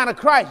got a mind of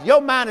Christ. Your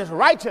mind is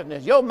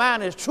righteousness. Your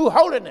mind is true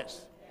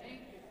holiness.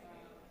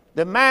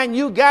 The mind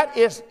you got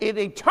is an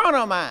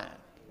eternal mind.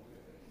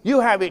 You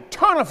have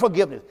eternal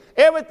forgiveness.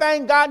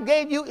 Everything God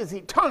gave you is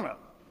eternal.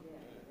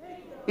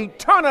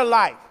 Eternal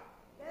life.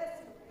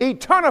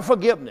 Eternal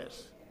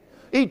forgiveness.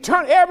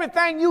 Eternal.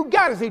 Everything you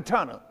got is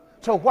eternal.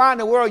 So why in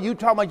the world you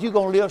talking about you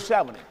going to live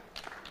 70?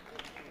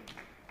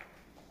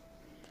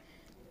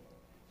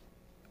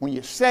 When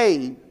you're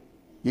saved,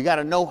 you got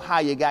to know how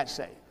you got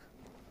saved.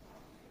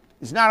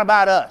 It's not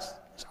about us.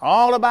 It's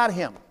all about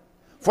him.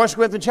 1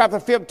 Corinthians chapter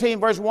 15,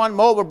 verse 1,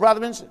 moreover,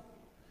 brethren,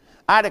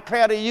 I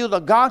declare to you the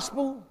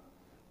gospel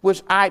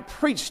which I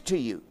preached to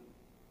you,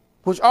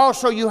 which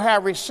also you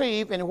have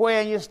received and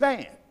wherein you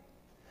stand.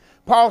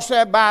 Paul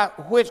said, by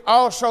which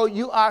also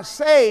you are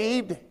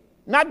saved,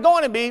 not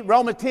going to be,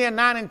 Romans 10,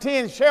 9 and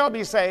 10, shall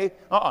be saved.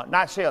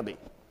 Not shall be.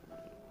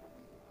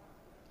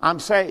 I'm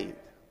saved.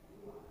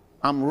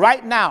 I'm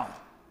right now.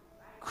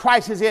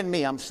 Christ is in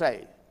me, I'm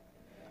saved.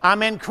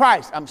 I'm in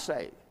Christ, I'm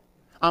saved.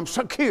 I'm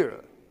secure.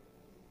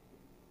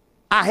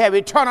 I have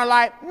eternal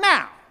life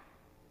now.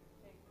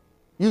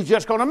 You're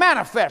just going to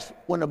manifest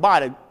when the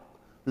body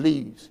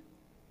leaves.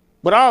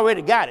 But I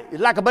already got it.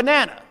 It's like a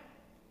banana.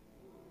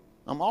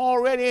 I'm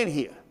already in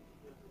here.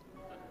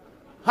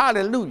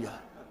 Hallelujah.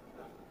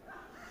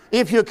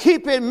 If you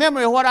keep in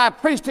memory what I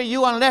preached to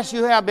you, unless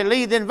you have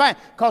believed in vain.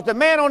 Because the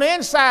man on the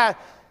inside,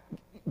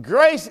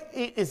 grace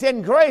is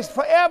in grace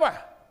forever.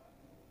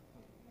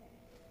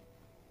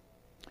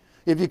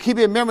 If you keep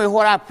in memory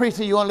what I preached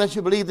to you, unless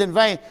you believed in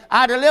vain,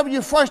 I deliver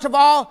you first of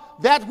all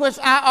that which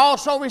I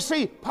also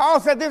received. Paul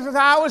said this is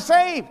how I was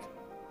saved.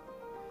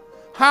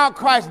 How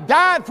Christ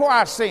died for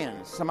our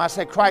sins. Somebody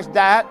say Christ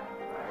died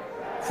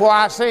for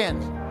our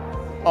sins,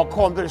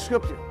 according to the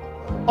scripture.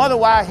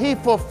 Otherwise, he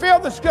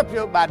fulfilled the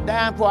scripture by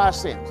dying for our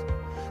sins.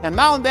 And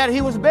not only that, he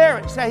was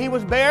buried. Say he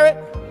was buried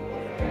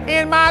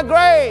in my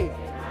grave,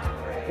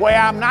 where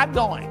I'm not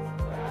going.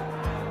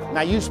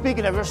 Now you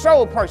speaking as a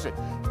soul person.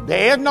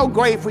 There is no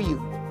grave for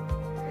you.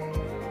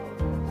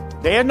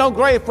 There is no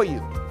grave for you.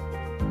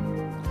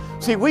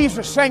 See, we used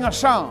to sing a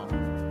song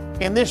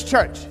in this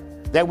church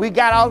that we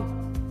got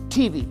on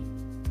TV.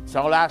 That's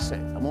all I say.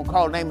 I won't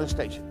call the name of the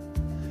station.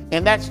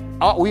 And that's,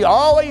 we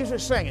always used to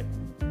sing it.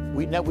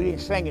 We didn't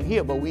sing it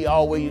here, but we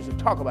always used to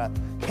talk about it.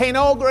 Can't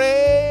no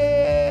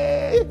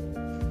grave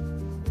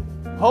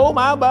hold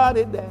my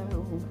body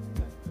down.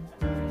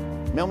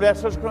 Remember that,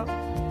 Sister Crump?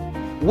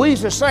 We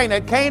used to sing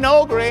that. Can't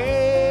no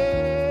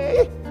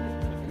grave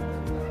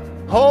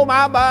hold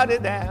my body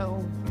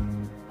down.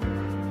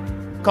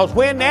 Because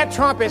when that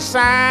trumpet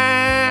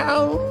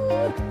sound,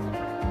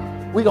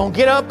 we going to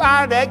get up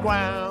out of that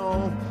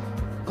ground.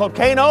 Because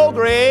can't no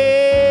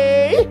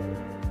grave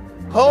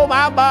hold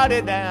my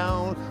body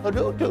down. And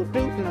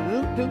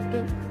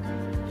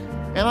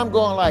I'm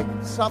going like,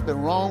 something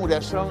wrong with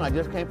that song. I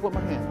just can't put my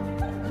hand on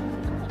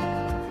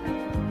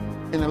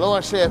it. And the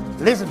Lord said,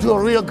 listen to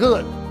it real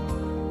good.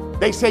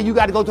 They say you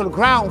got to go to the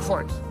ground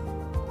first.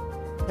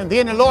 And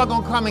then the Lord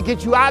going to come and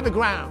get you out of the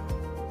ground.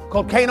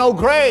 Because can't no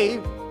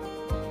grave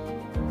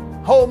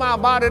hold my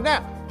body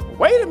down.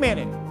 Wait a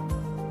minute.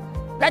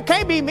 That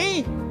can't be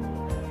me.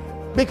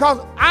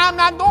 Because I'm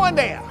not going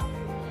there.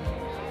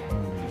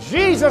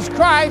 Jesus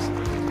Christ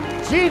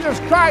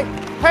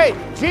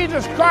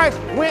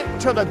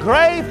went to the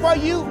grave for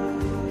you.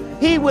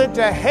 He went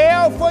to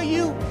hell for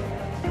you.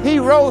 He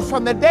rose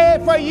from the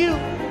dead for you.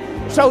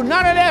 So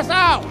none of that's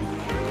out.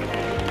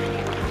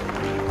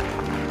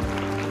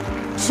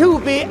 To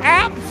be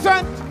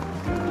absent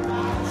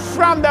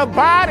from the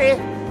body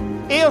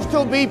is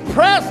to be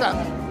present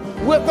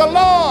with the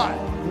Lord.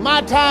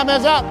 My time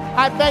is up.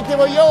 I thank you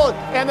for yours.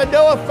 And the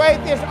door of faith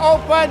is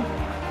open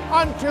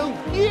unto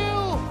you.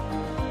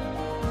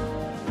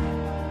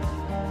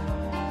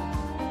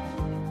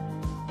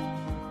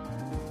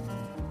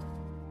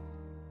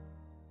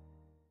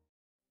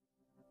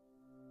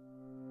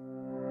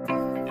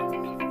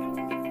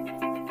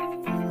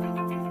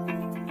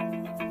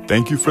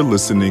 Thank you for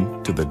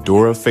listening to the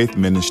Door of Faith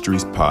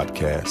Ministries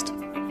podcast.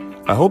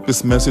 I hope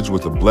this message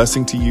was a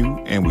blessing to you,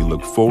 and we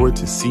look forward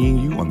to seeing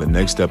you on the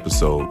next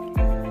episode.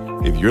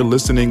 If you're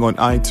listening on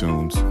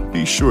iTunes,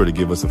 be sure to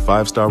give us a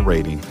 5-star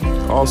rating.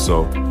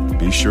 Also,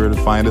 be sure to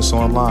find us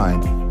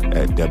online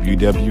at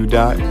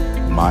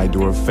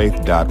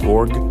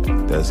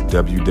www.mydooroffaith.org. That's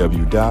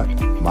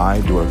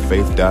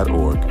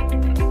www.mydooroffaith.org.